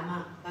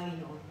 tama,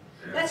 Panginoon.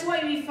 That's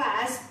why we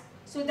fast,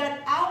 so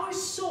that our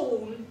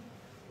soul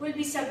will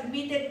be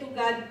submitted to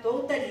God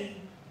totally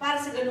para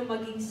sa ganun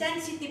maging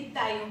sensitive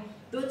tayo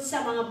doon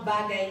sa mga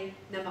bagay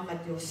na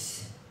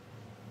maka-Diyos.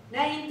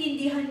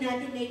 Naiintindihan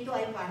natin na ito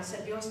ay para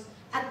sa Diyos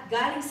at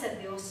galing sa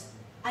Diyos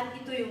at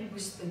ito yung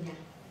gusto niya.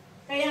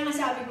 Kaya nga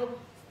sabi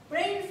ko,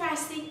 prayer and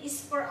fasting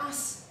is for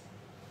us.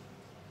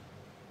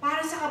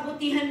 Para sa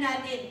kabutihan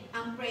natin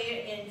ang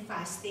prayer and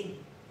fasting.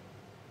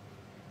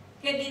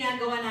 Kaya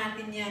ginagawa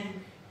natin yan.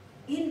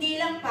 Hindi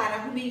lang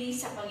para humingi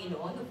sa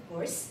Panginoon, of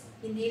course.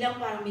 Hindi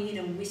lang para humingi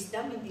ng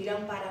wisdom. Hindi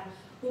lang para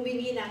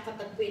humingi ng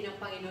katagpuin ng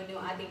Panginoon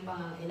yung ating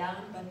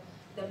pangangailangan. But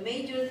the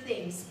major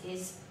things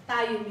is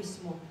tayo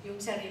mismo, yung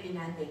sarili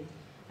natin,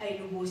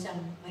 ay lubusang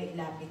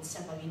mailapit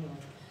sa Panginoon.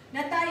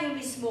 Na tayo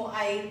mismo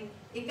ay,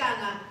 ika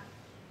nga,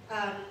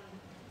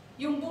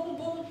 yung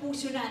buong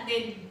puso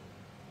natin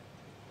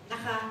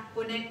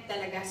naka-connect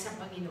talaga sa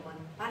Panginoon.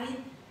 Parang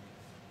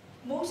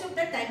most of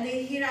the time,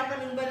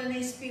 nahihirapan ng banal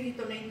na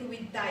espiritu na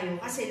ituwid tayo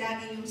kasi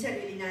laging yung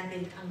sarili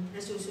natin ang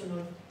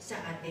nasusunod sa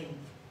atin.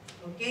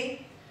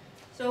 Okay?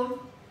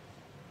 So,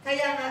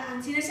 kaya nga, ang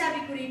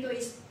sinasabi ko rito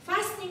is,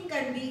 fasting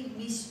can be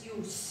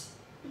misused.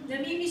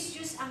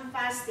 Nami-misuse ang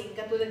fasting,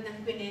 katulad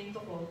ng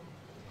pinento ko,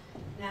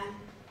 na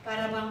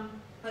para bang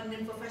pag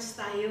nagpa-fast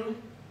tayo,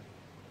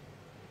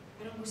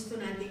 parang gusto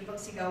nating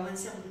pagsigawan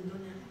sa mundo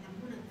na, alam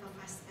mo,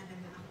 nagpa-fast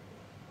talaga ako.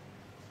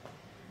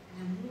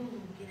 Alam mo,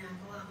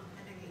 ginagawa ko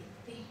talaga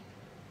ito.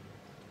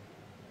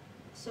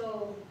 So,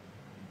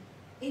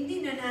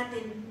 hindi na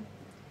natin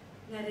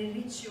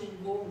nare-reach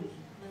yung goal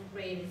ng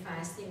prayer and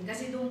fasting.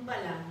 Kasi doon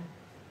pa lang,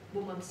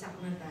 bumagsak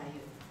na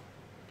tayo.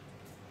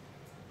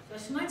 So,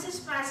 as much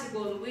as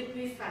possible, when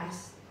we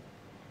fast,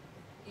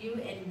 you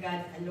and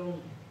God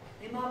alone.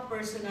 May mga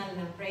personal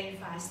na prayer and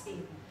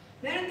fasting.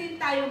 Meron din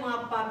tayo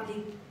mga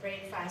public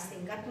prayer and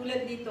fasting.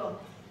 Katulad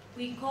nito,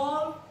 we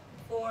call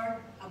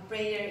for a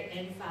prayer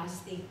and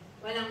fasting.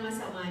 Walang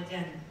masama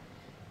dyan.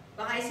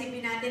 Baka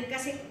isipin natin,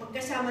 kasi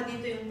magkasama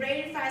dito yung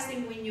prayer and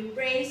fasting. When you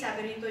pray,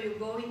 sabi nito, you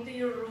go into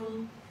your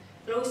room,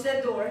 close the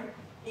door,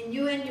 and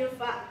you and your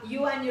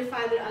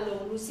Father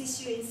alone, who sees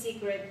you in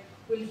secret,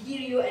 will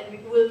hear you and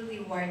will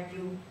reward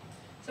you.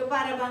 So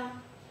para bang,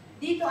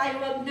 dito ay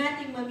huwag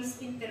nating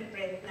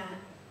ma-misinterpret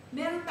na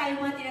meron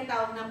tayong mga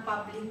tinatawag na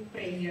public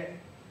prayer.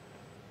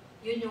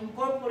 Yun yung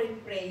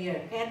corporate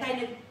prayer. Kaya tayo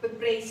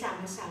nag-pray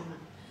sama-sama.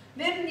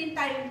 Meron din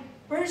tayong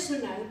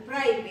personal,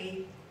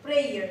 private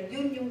prayer.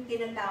 Yun yung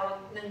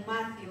tinatawag ng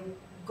Matthew,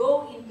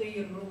 go into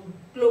your room,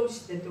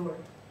 close the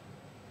door,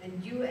 and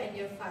you and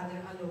your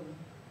Father alone,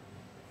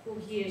 who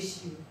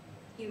hears you.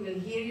 He will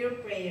hear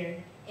your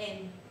prayer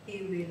and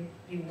He will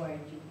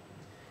reward you.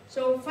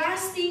 So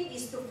fasting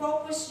is to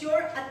focus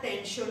your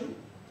attention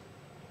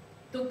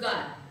to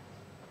God.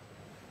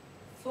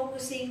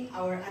 Focusing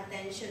our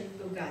attention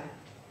to God.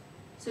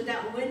 So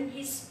that when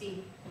He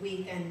speaks,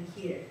 we can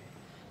hear.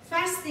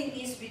 Fasting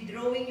is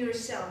withdrawing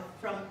yourself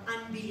from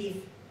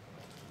unbelief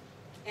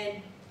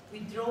and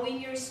withdrawing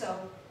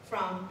yourself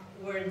from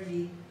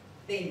worldly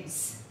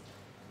things.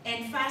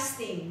 And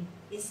fasting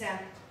is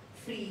a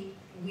free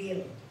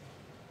will.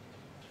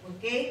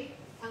 Okay?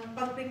 Ang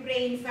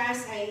pag-pray and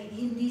fast ay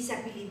hindi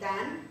sa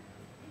pilitan.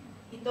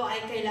 Ito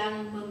ay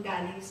kailangang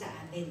manggaling sa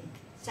atin,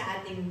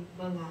 sa ating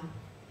mga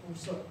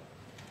puso.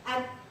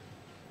 At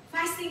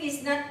fasting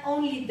is not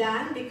only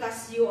done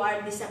because you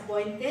are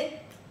disappointed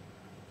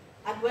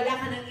at wala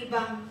ka ng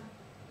ibang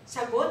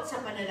sagot sa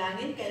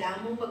panalangin,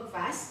 kailangan mong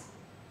mag-fast.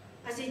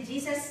 Kasi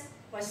Jesus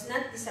was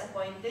not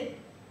disappointed.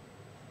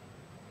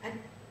 At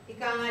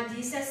ika nga,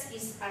 Jesus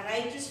is a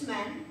righteous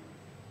man,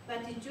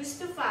 but he chose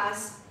to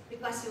fast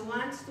because he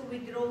wants to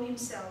withdraw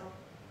himself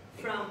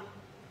from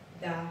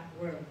the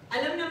world.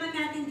 Alam naman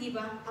natin, di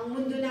ba, ang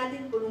mundo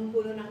natin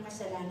punong-puno ng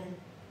kasalanan.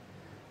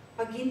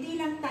 Pag hindi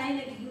lang tayo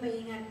nagiging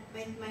maingat,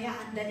 maya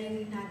ang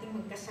dali rin natin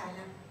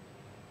magkasala.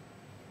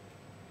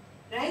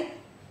 Right?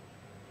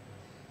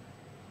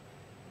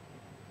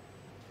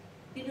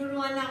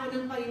 Tinuruan ako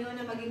ng Panginoon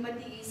na maging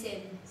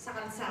matiisin sa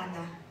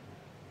kalsada.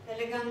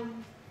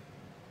 Talagang,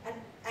 at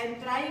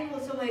I'm trying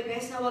also my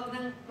best na wag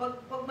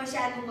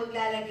masyadong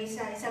maglalagay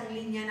sa isang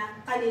linya na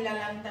kanila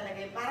lang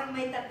talaga. Parang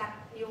may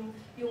tatak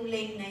yung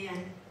lane na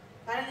yan.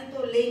 Parang ito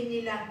lane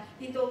nila,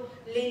 ito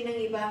lane ng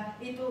iba,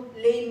 ito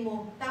lane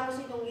mo. Tapos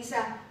itong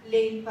isa,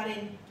 lane pa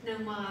rin ng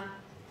mga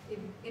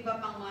iba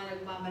pang mga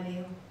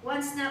nagmamaneho.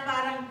 Once na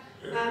parang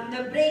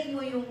na-break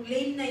mo yung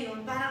lane na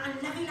yun, parang ang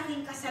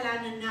laki-laking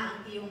kasalanan na ang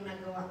iyong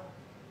nagawa.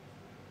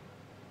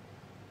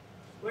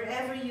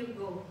 Wherever you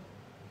go,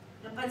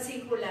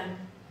 napansin ko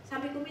lang,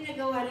 sabi ko may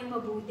nagawa rin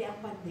mabuti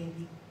ang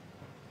pandemic.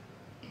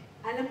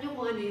 Alam niyo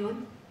kung ano yun?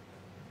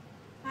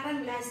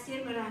 Parang last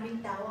year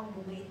maraming tao ang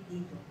bumait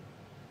dito.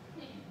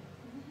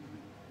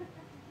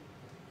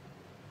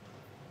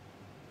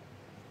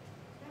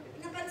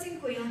 Napansin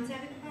ko yun,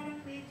 sabi ko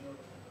parang medyo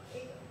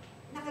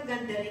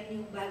nakaganda rin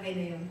yung bagay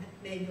na yun at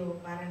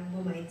medyo parang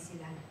bumait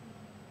sila.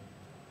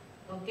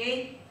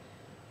 Okay?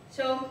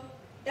 So,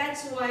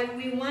 that's why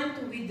we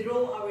want to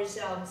withdraw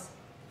ourselves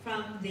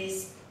from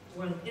this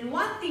world. And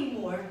one thing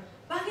more,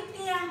 bakit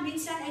kaya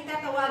minsan ay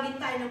tatawagin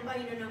tayo ng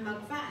Panginoon ng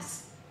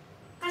mag-fast?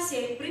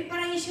 Kasi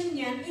preparation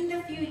yan in the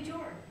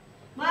future.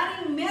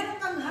 Maring meron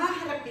kang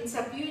haharapin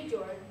sa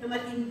future na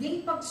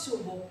matinding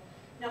pagsubok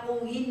na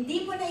kung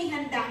hindi mo na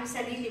ihanda ang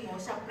sarili mo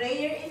sa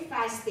prayer and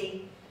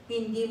fasting,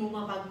 hindi mo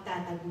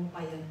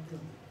mapagtatagumpayan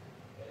doon.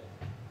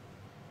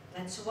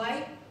 That's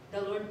why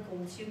the Lord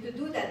calls you to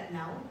do that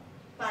now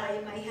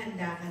para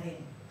maihanda ka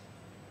rin.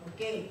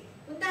 Okay.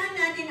 Puntahan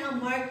natin ang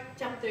Mark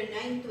chapter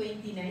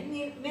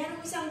 9:29.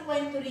 Merong isang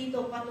kwento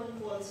rito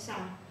patungkol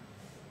sa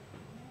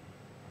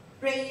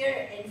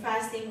prayer and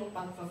fasting o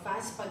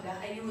pagpa-fast,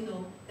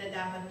 pag-aayuno na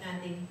dapat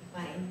nating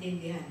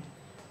maintindihan.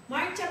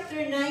 Mark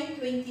chapter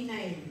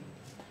 9:29.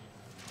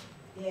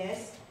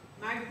 Yes,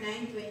 Mark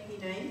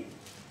 9:29.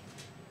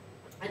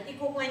 At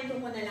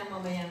ikukwento ko na lang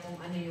mamaya kung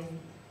ano yung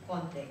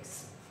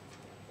context.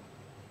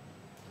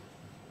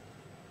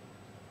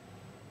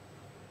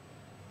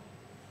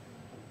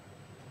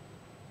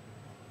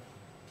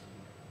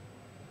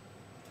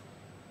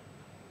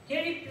 He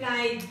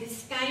replied,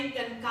 "This kind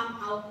can come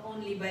out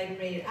only by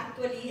prayer."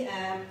 Actually,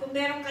 kung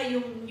meron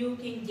kayong New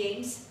King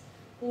James,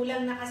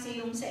 kulang na kasi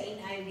yung sa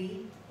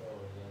NIV.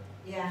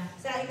 Yeah.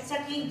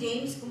 Sa King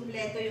James,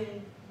 kumpleto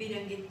yung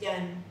binanggit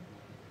dyan.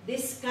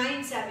 This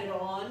kind, sabi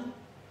roon,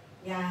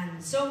 yan.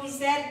 So he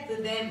said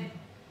to them,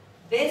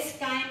 "This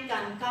kind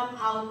can come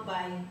out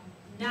by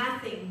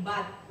nothing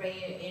but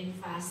prayer and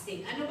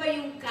fasting." Ano ba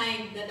yung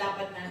kind na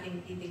dapat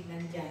natin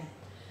titignan dyan?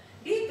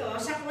 Dito,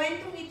 sa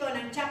kwentong ito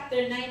ng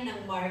chapter 9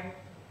 ng Mark,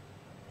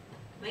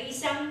 may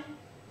isang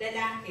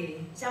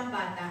lalaki, isang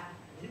bata,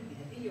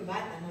 yung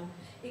bata, no?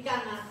 Ika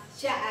nga,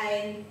 siya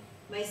ay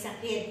may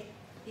sakit.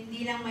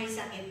 Hindi lang may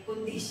sakit,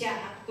 kundi siya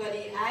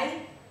actually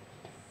ay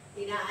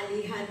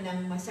inaalihan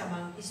ng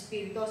masamang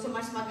espiritu. So,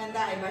 mas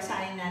maganda ay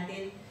basahin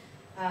natin.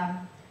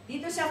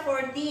 Dito sa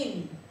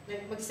 14,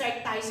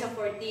 mag-start tayo sa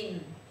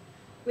 14.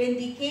 When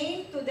they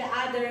came to the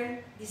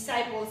other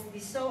disciples,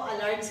 they saw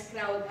a large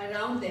crowd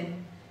around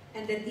them,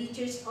 and the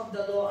teachers of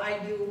the law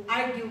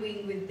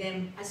arguing with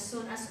them. As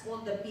soon as all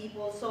the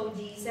people saw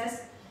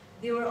Jesus,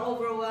 they were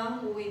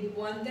overwhelmed with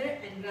wonder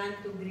and ran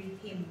to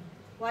greet him.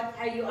 "What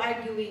are you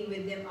arguing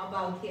with them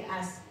about?" he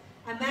asked.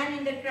 A man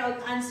in the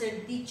crowd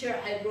answered, "Teacher,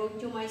 I brought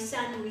you my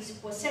son who is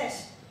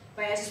possessed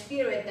by a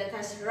spirit that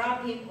has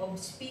robbed him of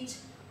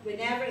speech.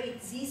 Whenever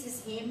it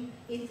seizes him,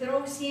 it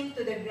throws him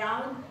to the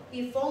ground.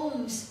 He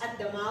foams at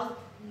the mouth,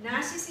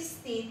 gnashes his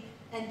teeth,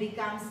 and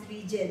becomes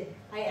rigid.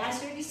 I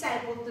asked your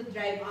disciple to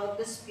drive out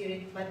the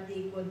spirit, but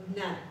they could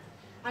not."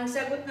 Ang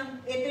sagot ng,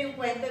 ito yung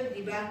kwento,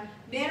 di ba?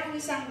 Merong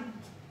isang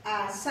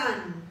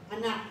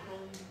anak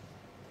ng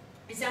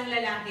isang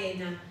lalaki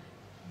na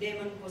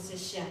demon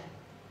possessed siya.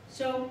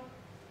 So,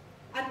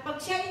 at pag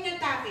siya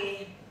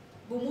inatake,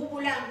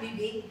 bumubula ang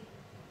bibig.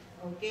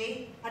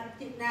 Okay? At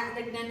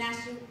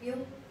nagnanas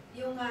yung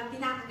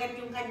tinakagat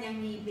yung kanyang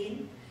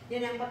ngipin.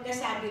 Yan ang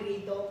pagkasabi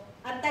rito.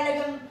 At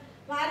talagang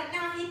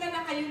nakakita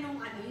na kayo nung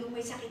yung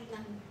may sakit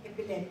ng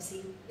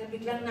epilepsy, na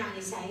biglang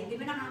nangisay. Di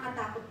ba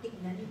nakakatakot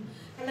tignan yun?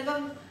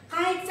 Talagang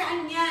kahit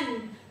saan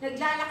yan,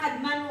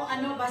 naglalakad man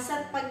o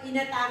basta't pag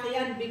inatake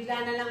yan,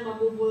 bigla na lang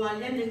mabubuwal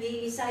yan,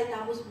 nangingisay,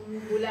 tapos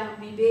bumubula ang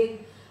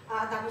bibig,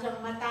 tapos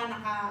ang mata,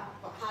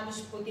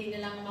 halos puti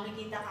na lang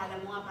makikita, kala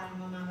mo nga parang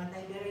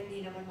mamamatay, pero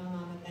hindi naman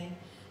mamamatay.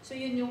 So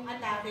yun yung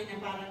atake na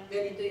parang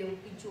ganito yung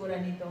itsura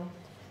nito.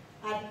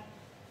 At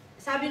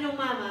sabi ng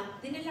mama,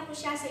 dinala ko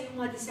siya sa iyong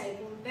mga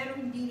disciple, pero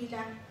hindi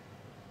nila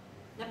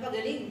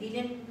napagaling,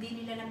 hindi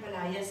nila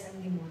napalayas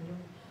ang demonyo.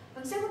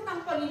 Ang sagot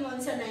ng Panginoon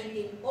sa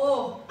 19,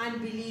 "Oh,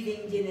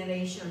 unbelieving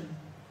generation."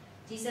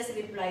 Jesus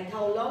replied,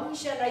 "How long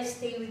shall I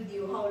stay with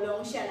you? How long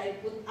shall I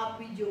put up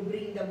with you?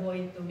 Bring the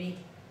boy to me."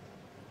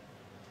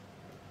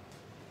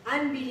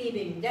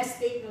 Unbelieving. Just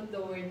take note the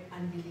word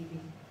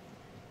unbelieving.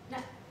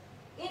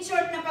 In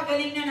short,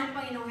 napagaling na ng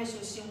Panginoong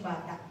Jesus yung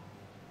bata.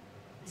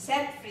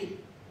 Set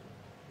free.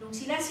 Nung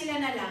sila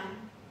na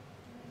lang,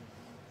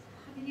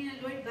 sabi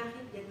niya, "Lord,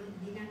 bakit gano'n?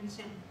 Hindi namin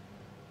siyang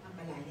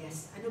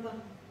mapalayas. Ano bang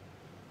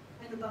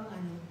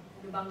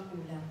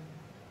kulang?"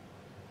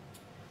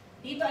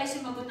 Dito ay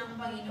sumagot ng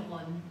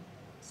Panginoon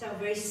sa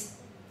verse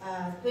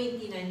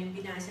 29, yung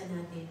binasa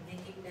natin. I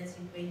think that's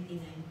in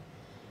 29.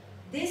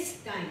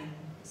 This kind,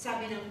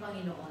 sabi ng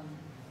Panginoon,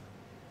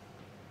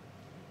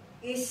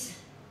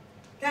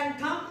 can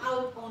come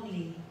out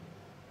only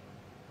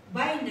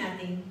by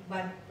nothing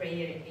but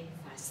prayer and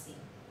fasting.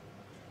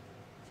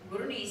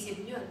 Siguro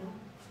naisip nyo, no?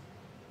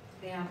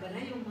 Kaya pala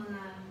yung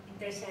mga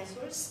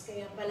intercessors,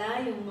 kaya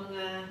pala yung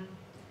mga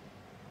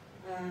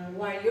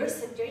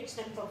warriors sa church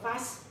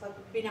nagpa-fast pag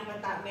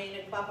may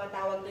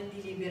nagpapatawag ng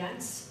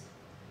deliverance.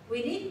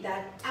 We need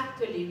that.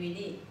 Actually, we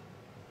need.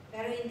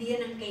 Pero hindi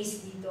yan ang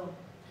case dito.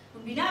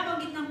 Ang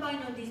binabanggit ng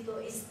Panginoon dito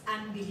is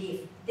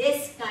unbelief.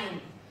 This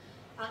kind.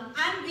 Ang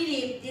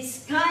unbelief,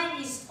 this kind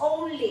is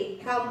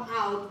only come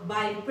out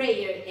by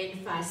prayer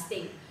and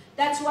fasting.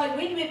 That's why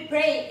when we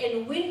pray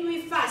and when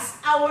we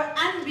fast, our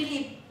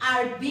unbelief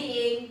are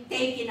being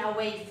taken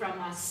away from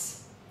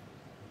us.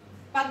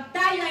 Pag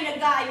tayo ay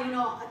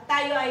nag-aayuno at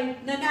tayo ay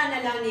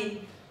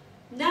nananalangin,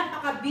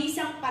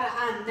 napakabisang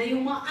paraan na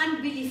yung mga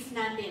unbelief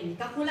natin,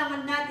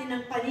 kakulangan natin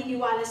ng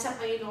paniniwala sa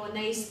Panginoon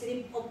na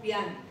strip off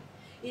yan.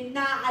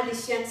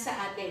 Inaalis yan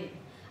sa atin.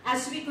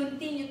 As we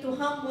continue to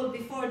humble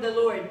before the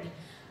Lord.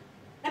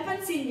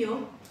 Napansin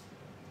nyo?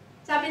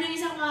 Sabi ng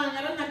isang mga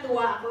naroon,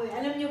 natuwa ako.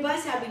 Alam nyo ba,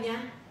 sabi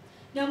niya,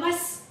 na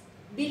mas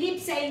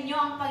believe sa inyo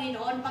ang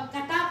Panginoon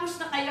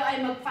pagkatapos na kayo ay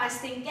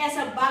mag-fasting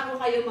kaysa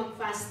bago kayo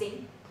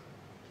mag-fasting.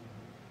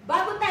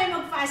 Bago tayo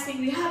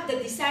mag-fasting, we have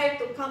the desire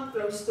to come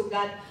close to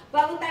God.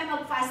 Bago tayo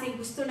mag-fasting,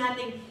 gusto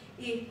natin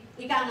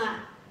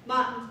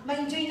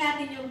ma-enjoy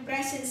natin yung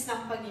presence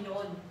ng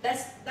Panginoon.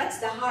 That's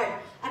the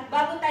heart. At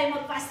bago tayo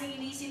mag-fasting,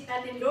 inisip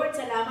natin, Lord,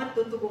 salamat,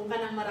 tutugon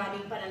ka ng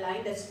maraming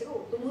panalangin. That's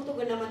true.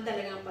 Tumutugon naman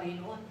talaga ang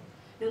Panginoon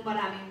ng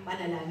maraming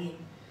panalangin.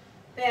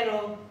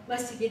 Pero,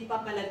 mas higit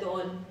pa pala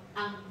doon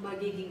ang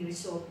magiging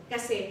result.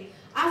 Kasi,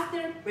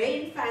 after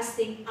praying and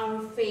fasting,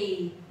 our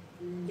faith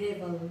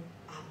level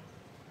up.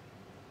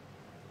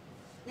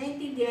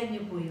 Naintindihan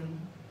niyo po yun?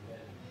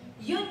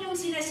 Yun yung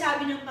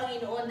sinasabi ng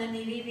Panginoon na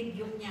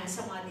nire-rebuke niya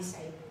sa mga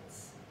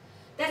disciples.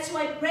 That's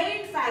why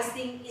prayer and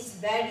fasting is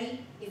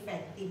very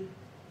effective.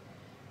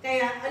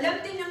 Kaya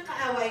alam din ng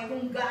kaaway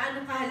kung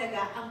gaano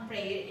kahalaga ang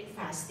prayer and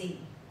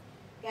fasting.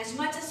 Kaya as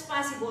much as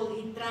possible,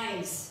 he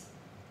tries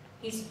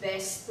his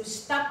best to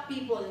stop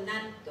people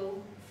not to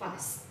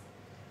fast.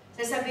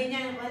 Sasabihin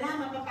niya, wala,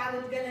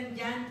 mapapagod ka lang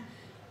dyan.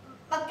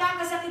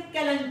 Pagkakasakit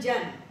ka lang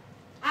dyan.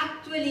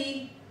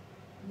 Actually,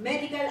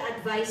 medical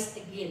advice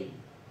again.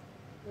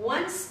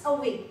 Once a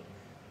week,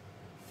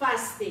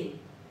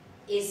 fasting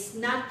is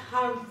not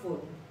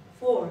harmful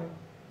for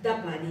the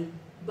body,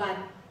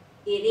 but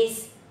it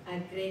is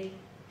a great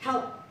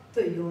help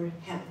to your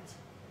health.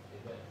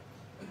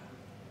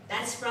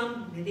 That's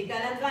from medical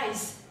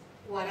advice.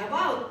 What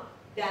about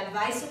the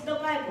advice of the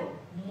Bible?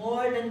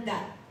 More than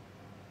that.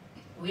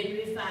 When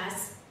we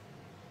fast,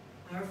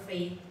 our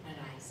faith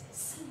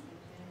arises.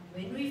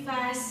 When we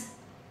fast,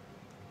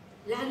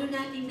 lalo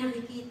nating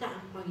nakikita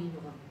ang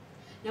Panginoon.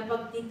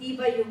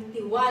 Napagtitibay yung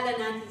tiwala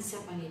natin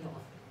sa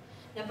Panginoon.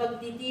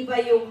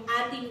 Napagtitibay yung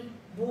ating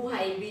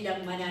buhay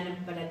bilang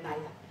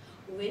mananampalataya.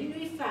 When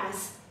we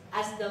fast,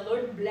 as the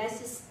Lord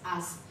blesses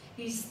us,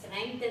 He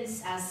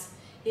strengthens us,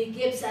 He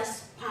gives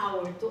us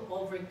power to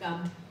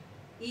overcome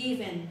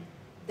even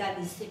the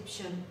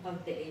deception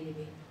of the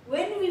enemy.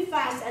 When we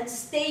fast and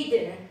stay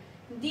there,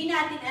 hindi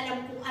natin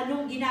alam kung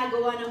anong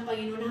ginagawa ng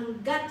Panginoon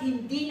hanggat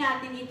hindi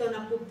natin ito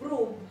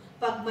napuprove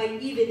pag may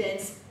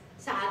evidence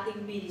sa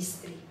ating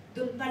ministry.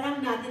 Doon pa lang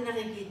natin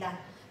nakikita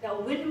that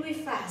when we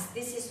fast,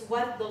 this is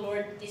what the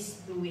Lord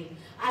is doing.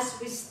 As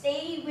we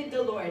stay with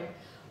the Lord,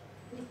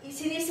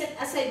 siniset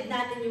aside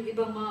natin yung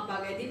ibang mga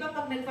bagay. Di ba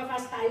pag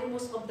nagpa-fast tayo,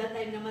 most of the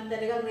time naman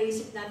talagang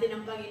naisip natin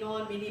ang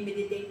Panginoon,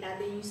 minimeditate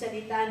natin yung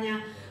salita niya,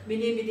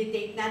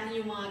 minimeditate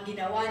natin yung mga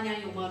ginawa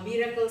niya, yung mga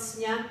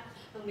miracles niya.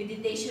 Ang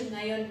meditation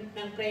ngayon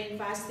ng prayer and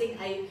fasting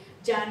ay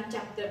John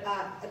chapter,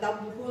 the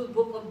whole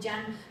book of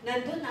John.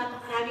 Nandun,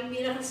 napakaraming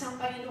miracles ng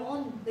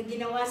Panginoon na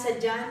ginawa sa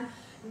John.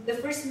 The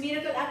first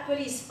miracle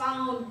actually is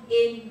found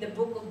in the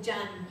book of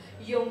John.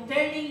 Yung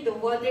turning the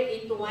water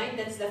into wine,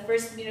 that's the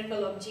first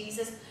miracle of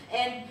Jesus.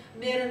 And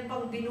meron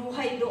pang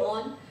binuhay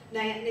doon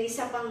na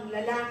isa pang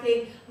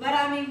lalaki.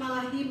 Maraming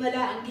mga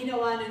himala ang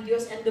ginawa ng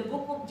Diyos. And the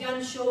book of John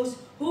shows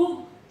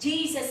who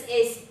Jesus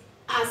is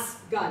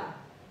as God.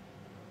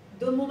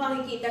 Doon mo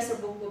makikita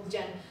sa book of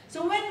John.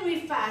 So when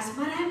we fast,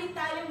 marami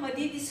tayong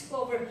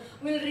madidiscover,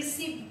 we'll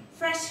receive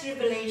fresh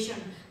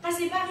revelation.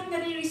 Kasi bakit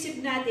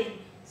nare-receive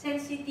natin?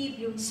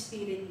 Sensitive yung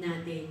spirit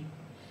natin.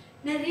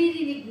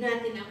 Naririnig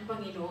natin ang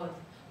Panginoon.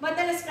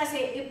 Madalas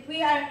kasi, if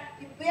we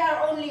are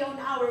only on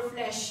our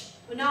flesh,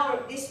 on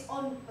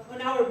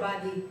our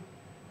body,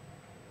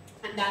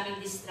 ang daming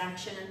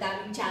distraction, ang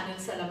daming channel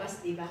sa labas,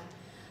 di ba?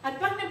 At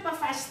pag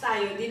nagpa-fast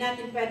tayo, di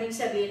natin pwedeng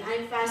sabihin,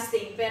 I'm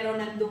fasting, pero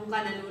nandun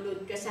ka,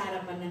 nanonood ka sa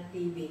harapan ng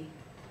TV.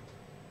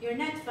 You're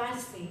not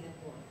fasting at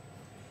all.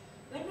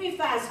 When we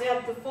fast, we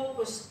have to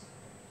focus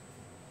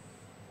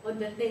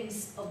on the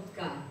things of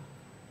God.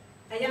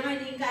 Kaya nga,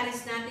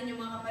 i-encourage natin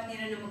yung mga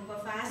kapatira na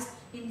magpa-fast,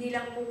 hindi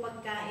lang po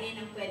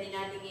pagkain ang pwede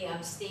natin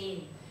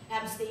i-abstain.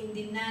 Abstain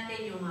din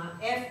natin yung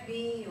FB,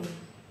 yung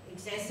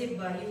excessive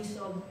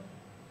use of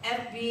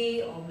FB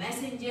o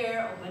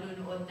Messenger o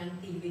manunood ng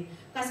TV.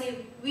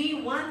 Kasi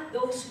we want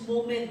those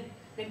moments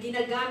na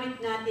ginagamit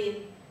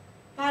natin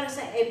para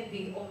sa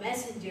FB o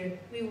Messenger,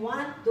 we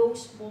want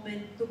those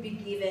moments to be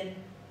given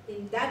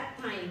in that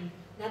time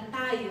na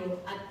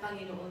tayo at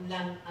Panginoon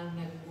lang ang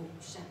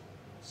nag-uusap.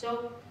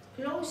 So,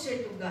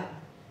 closer to God.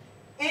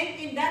 And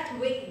in that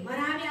way,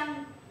 marami ang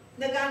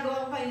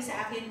nagagawa pa yun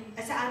sa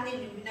atin,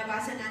 yung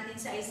binabasa natin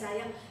sa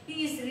Isaiah.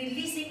 He is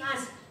releasing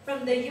us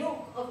from the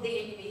yoke of the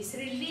enemy. He is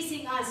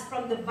releasing us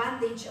from the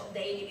bondage of the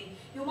enemy.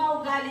 Yung mga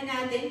ugali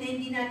natin na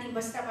hindi natin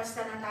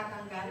basta-basta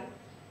natatanggal,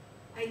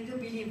 I do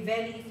believe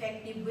very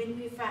effective when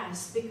we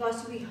fast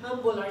because we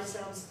humble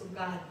ourselves to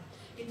God.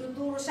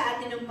 Ituturo sa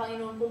atin ng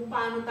Panginoon kung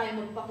paano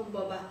tayo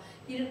magpakumbaba.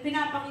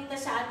 Pinapakita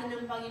sa atin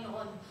ng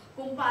Panginoon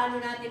kung paano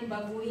natin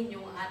baguhin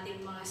yung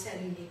ating mga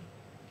sarili.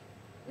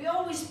 We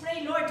always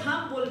pray, Lord,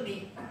 humble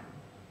me.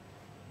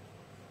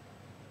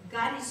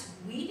 God is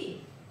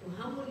willing to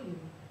humble you,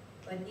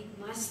 but it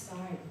must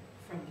start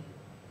from you.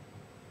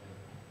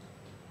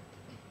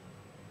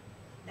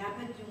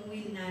 Dapat yung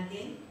will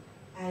natin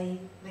ay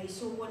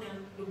maisuko ng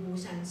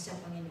lubusan sa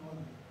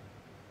Panginoon.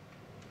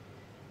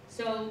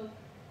 So,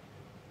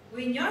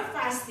 when you're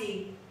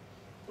fasting,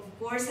 of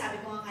course,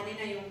 sabi ko nga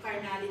kanina, yung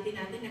carnality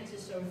natin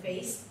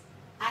nagsusurface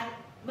at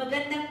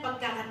magandang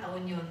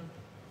pagkakataon yun.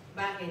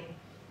 Bakit?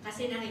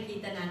 Kasi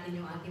nakikita natin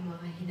yung ating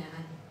mga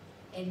hinaan.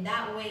 And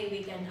that way, we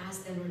can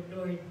ask the Lord,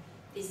 Lord,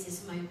 this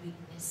is my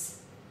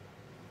weakness.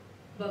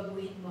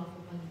 Baguhin mo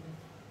ako, Panginoon.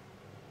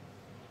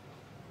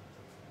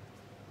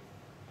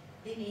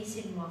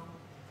 Linisin mo ako.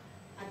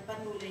 At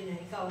patuloy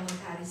na ikaw ang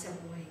mag-hari sa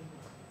buhay mo.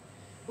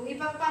 Kung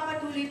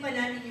ipagpapatuloy pa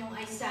natin yung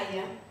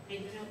Isaiah, I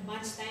don't have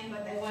much time,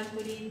 but I want to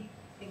read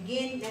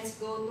again.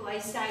 Let's go to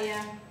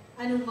Isaiah.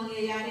 Anong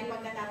mangyayari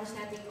pagkatapos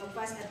natin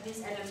mag-fast? At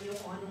least alam nyo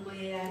kung anong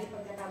mangyayari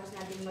pagkatapos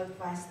natin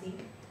mag-fasting.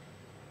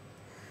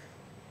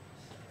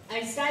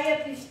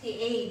 Isaiah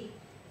 58.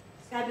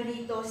 Sabi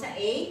dito sa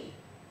A.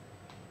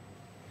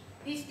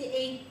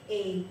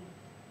 58A.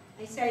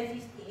 Isaiah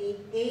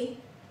 58A.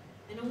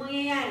 Anong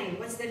mangyayari?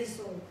 What's the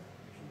result?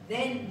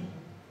 Then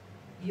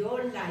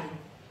your light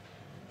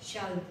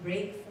shall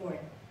break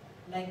forth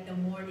like the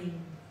morning.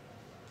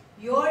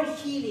 Your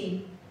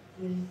healing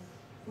will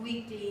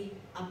quickly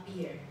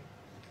appear.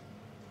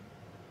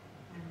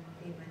 Ano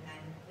mag-iba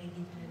tayo? May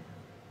dito na lang.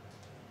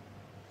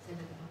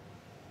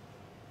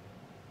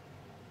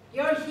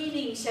 Your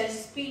healing shall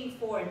spring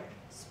forth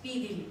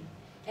speedily,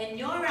 and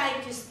your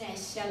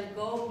righteousness shall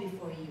go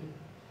before you.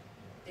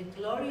 The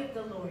glory of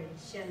the Lord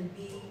shall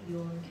be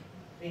your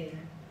prayer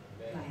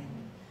light.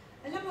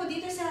 Alam mo,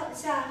 dito sa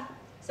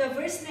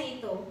verse na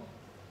ito,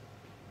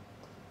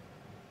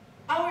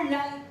 our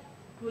light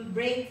will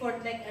break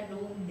forth like a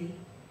noonday.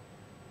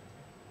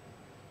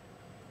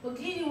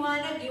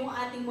 Magliliwanag yung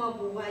ating mga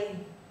buhay.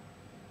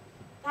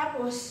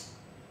 Tapos,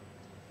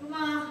 yung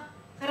mga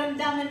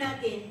karamdaman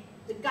natin,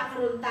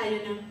 nagkakaroon tayo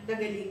ng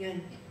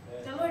kagalingan.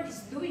 The Lord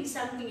is doing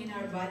something in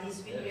our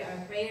bodies when we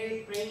are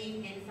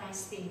praying and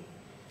fasting.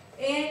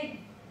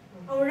 And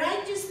our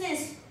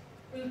righteousness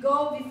will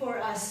go before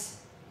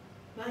us.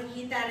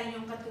 Makikita rin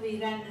yung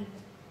katuwiran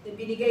na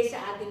binigay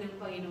sa atin ng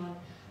Panginoon.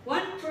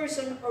 One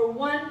person or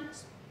one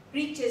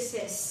preacher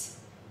says,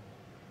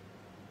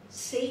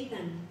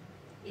 Satan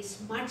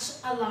is much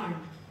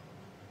alarmed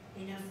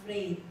and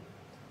afraid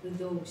to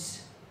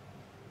those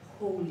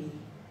holy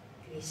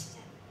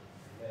Christians.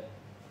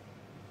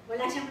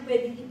 Wala siyang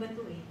pwedeng iba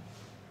to eh.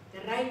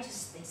 The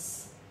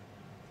righteousness.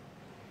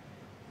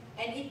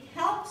 And it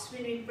helps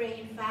when we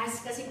pray and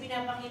fast kasi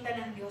pinapakita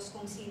ng Diyos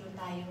kung sino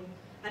tayo,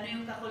 ano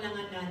yung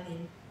kakulangan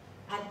natin,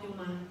 at yung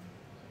mga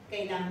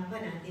kailangan pa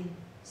natin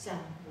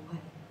sa buhay.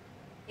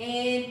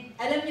 And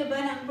alam niyo ba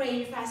na ang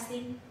prayer and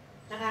fasting,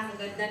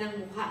 nakakaganda ng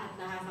mukha at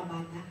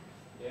nakakabata?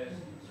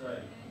 Yes, that's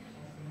right.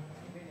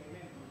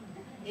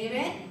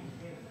 Amen?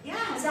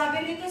 Yeah,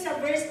 sabi nito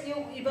sa verse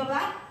yung iba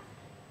ba?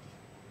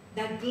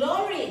 The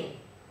glory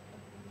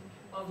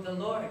of the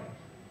Lord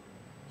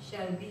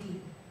shall be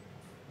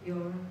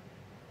your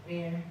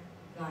rear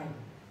guard.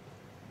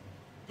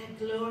 The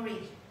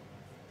glory.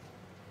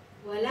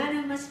 Wala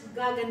nang mas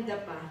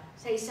gaganda pa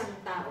sa isang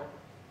tao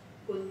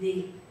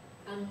kundi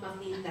ang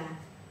makita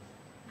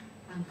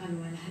ang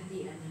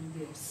kalwalhatian ng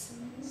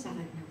Diyos sa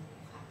kanyang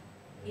mukha.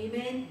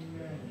 Amen?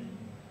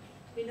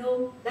 You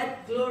know,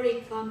 that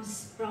glory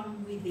comes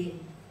from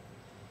within.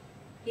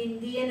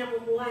 Hindi yan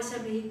nakukuha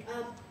sa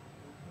makeup.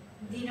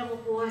 Hindi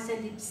nakukuha sa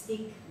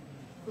lipstick.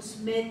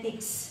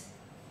 cosmetics.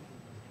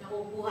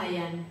 Nakukuha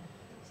yan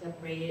sa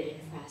prayer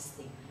and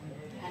fasting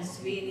as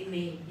we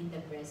remain in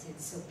the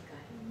presence of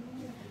God.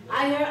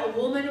 I've heard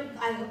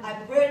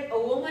a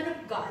woman of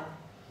God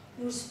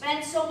who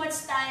spent so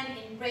much time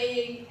in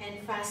praying and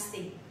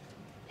fasting.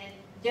 And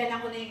diyan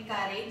ako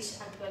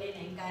na-encourage. Actually,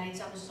 na-encourage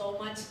ako so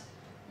much.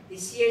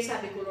 This year,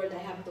 sabi ko, Lord,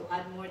 I have to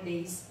add more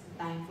days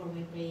time for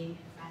my praying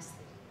and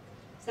fasting.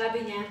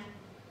 Sabi niya,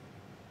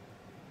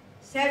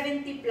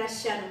 70 plus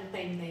siya nung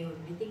time na yun.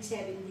 I think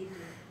 72.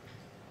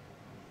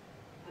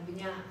 Sabi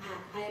niya,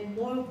 I am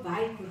more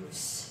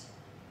vigorous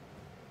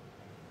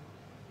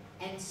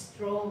and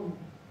strong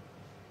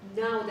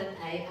now that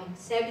I am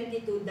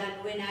 72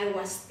 than when I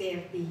was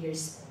 30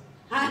 years old.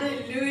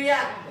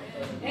 Hallelujah!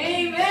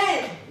 Amen!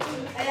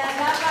 Kaya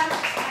dapat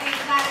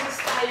ma-encourage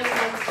tayo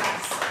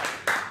mag-fast.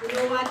 You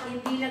know what?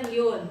 Hindi lang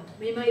yun.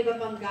 May mga iba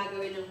pang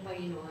gagawin ng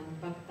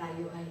Panginoon pag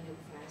tayo ay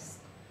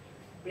nag-fast.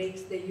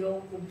 Breaks the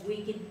yoke of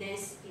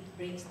wickedness. It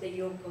breaks the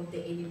yoke of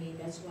the enemy.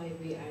 That's why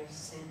we are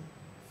set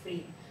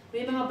free.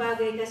 May mga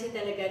bagay kasi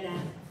talaga na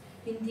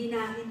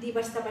hindi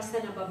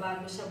basta-basta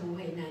nababago sa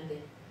buhay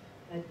natin.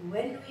 But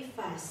when we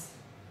fast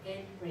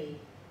and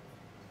pray,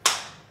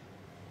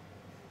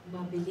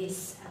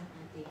 mabilis ang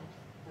ating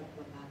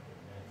pagbabago.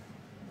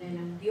 Dahil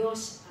ang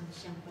Diyos ang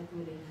siyang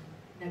patuloy na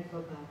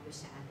nagbabago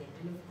sa atin.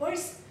 And of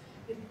course,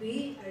 if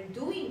we are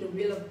doing the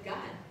will of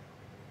God,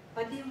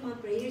 pati yung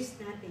mga prayers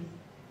natin,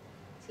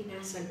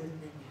 sinasagot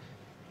na niya.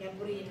 Kaya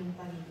purihin ang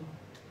Panginoon.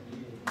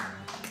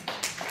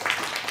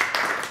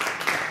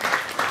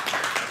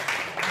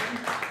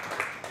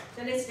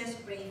 So let's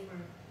just pray for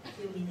a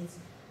few minutes.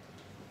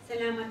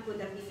 Salamat po,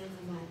 dakilang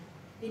Ama.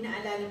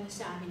 Pinaalala mo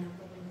sa amin ang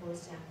patungkol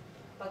sa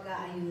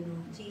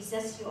pag-aayuno.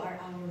 Jesus, you are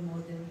our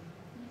model.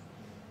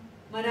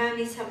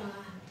 Marami sa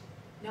mga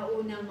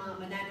naunang mga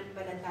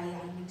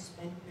mananampalataya ang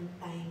nag-spend ng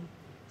time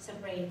sa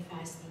prayer and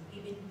fasting.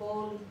 Even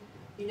Paul,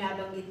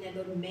 binabanggit niya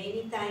doon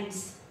many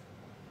times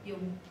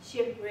yung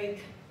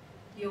shipwreck,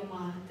 yung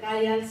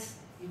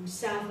trials, yung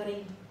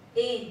suffering,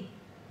 and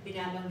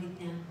binabanggit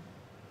niya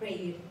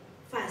prayer,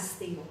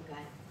 fasting, O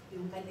God,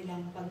 yung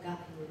kanilang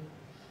pag-aayuno.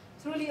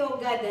 Truly, O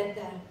God,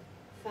 that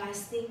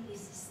fasting is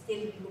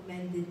still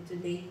recommended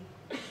today.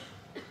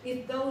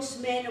 If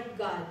those men of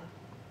God,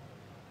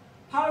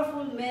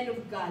 powerful men of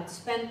God,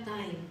 spend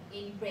time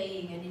in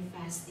praying and in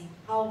fasting,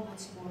 how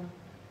much more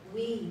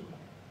we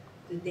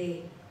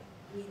today,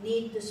 we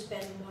need to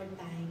spend more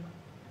time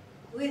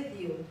with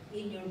you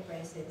in your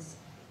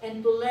presence and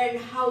to learn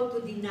how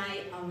to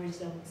deny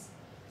ourselves.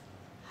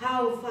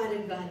 How,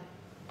 Father God,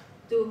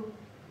 to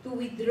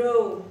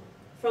withdraw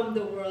from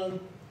the world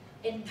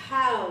and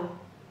how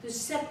to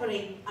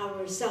separate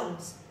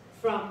ourselves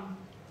from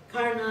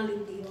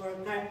carnality or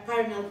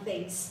carnal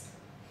things.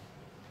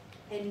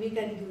 And we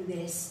can do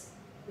this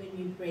when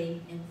we pray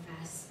and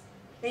fast.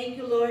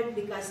 Thank you, Lord,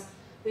 because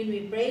when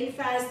we pray and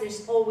fast,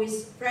 there's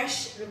always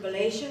fresh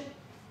revelation.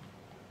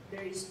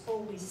 There is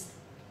always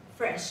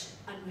fresh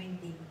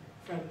anointing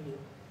from you.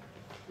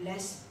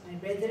 Bless my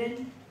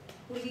brethren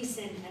who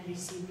listen and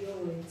receive your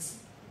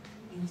words.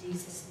 In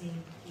Jesus' name,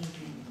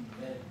 amen.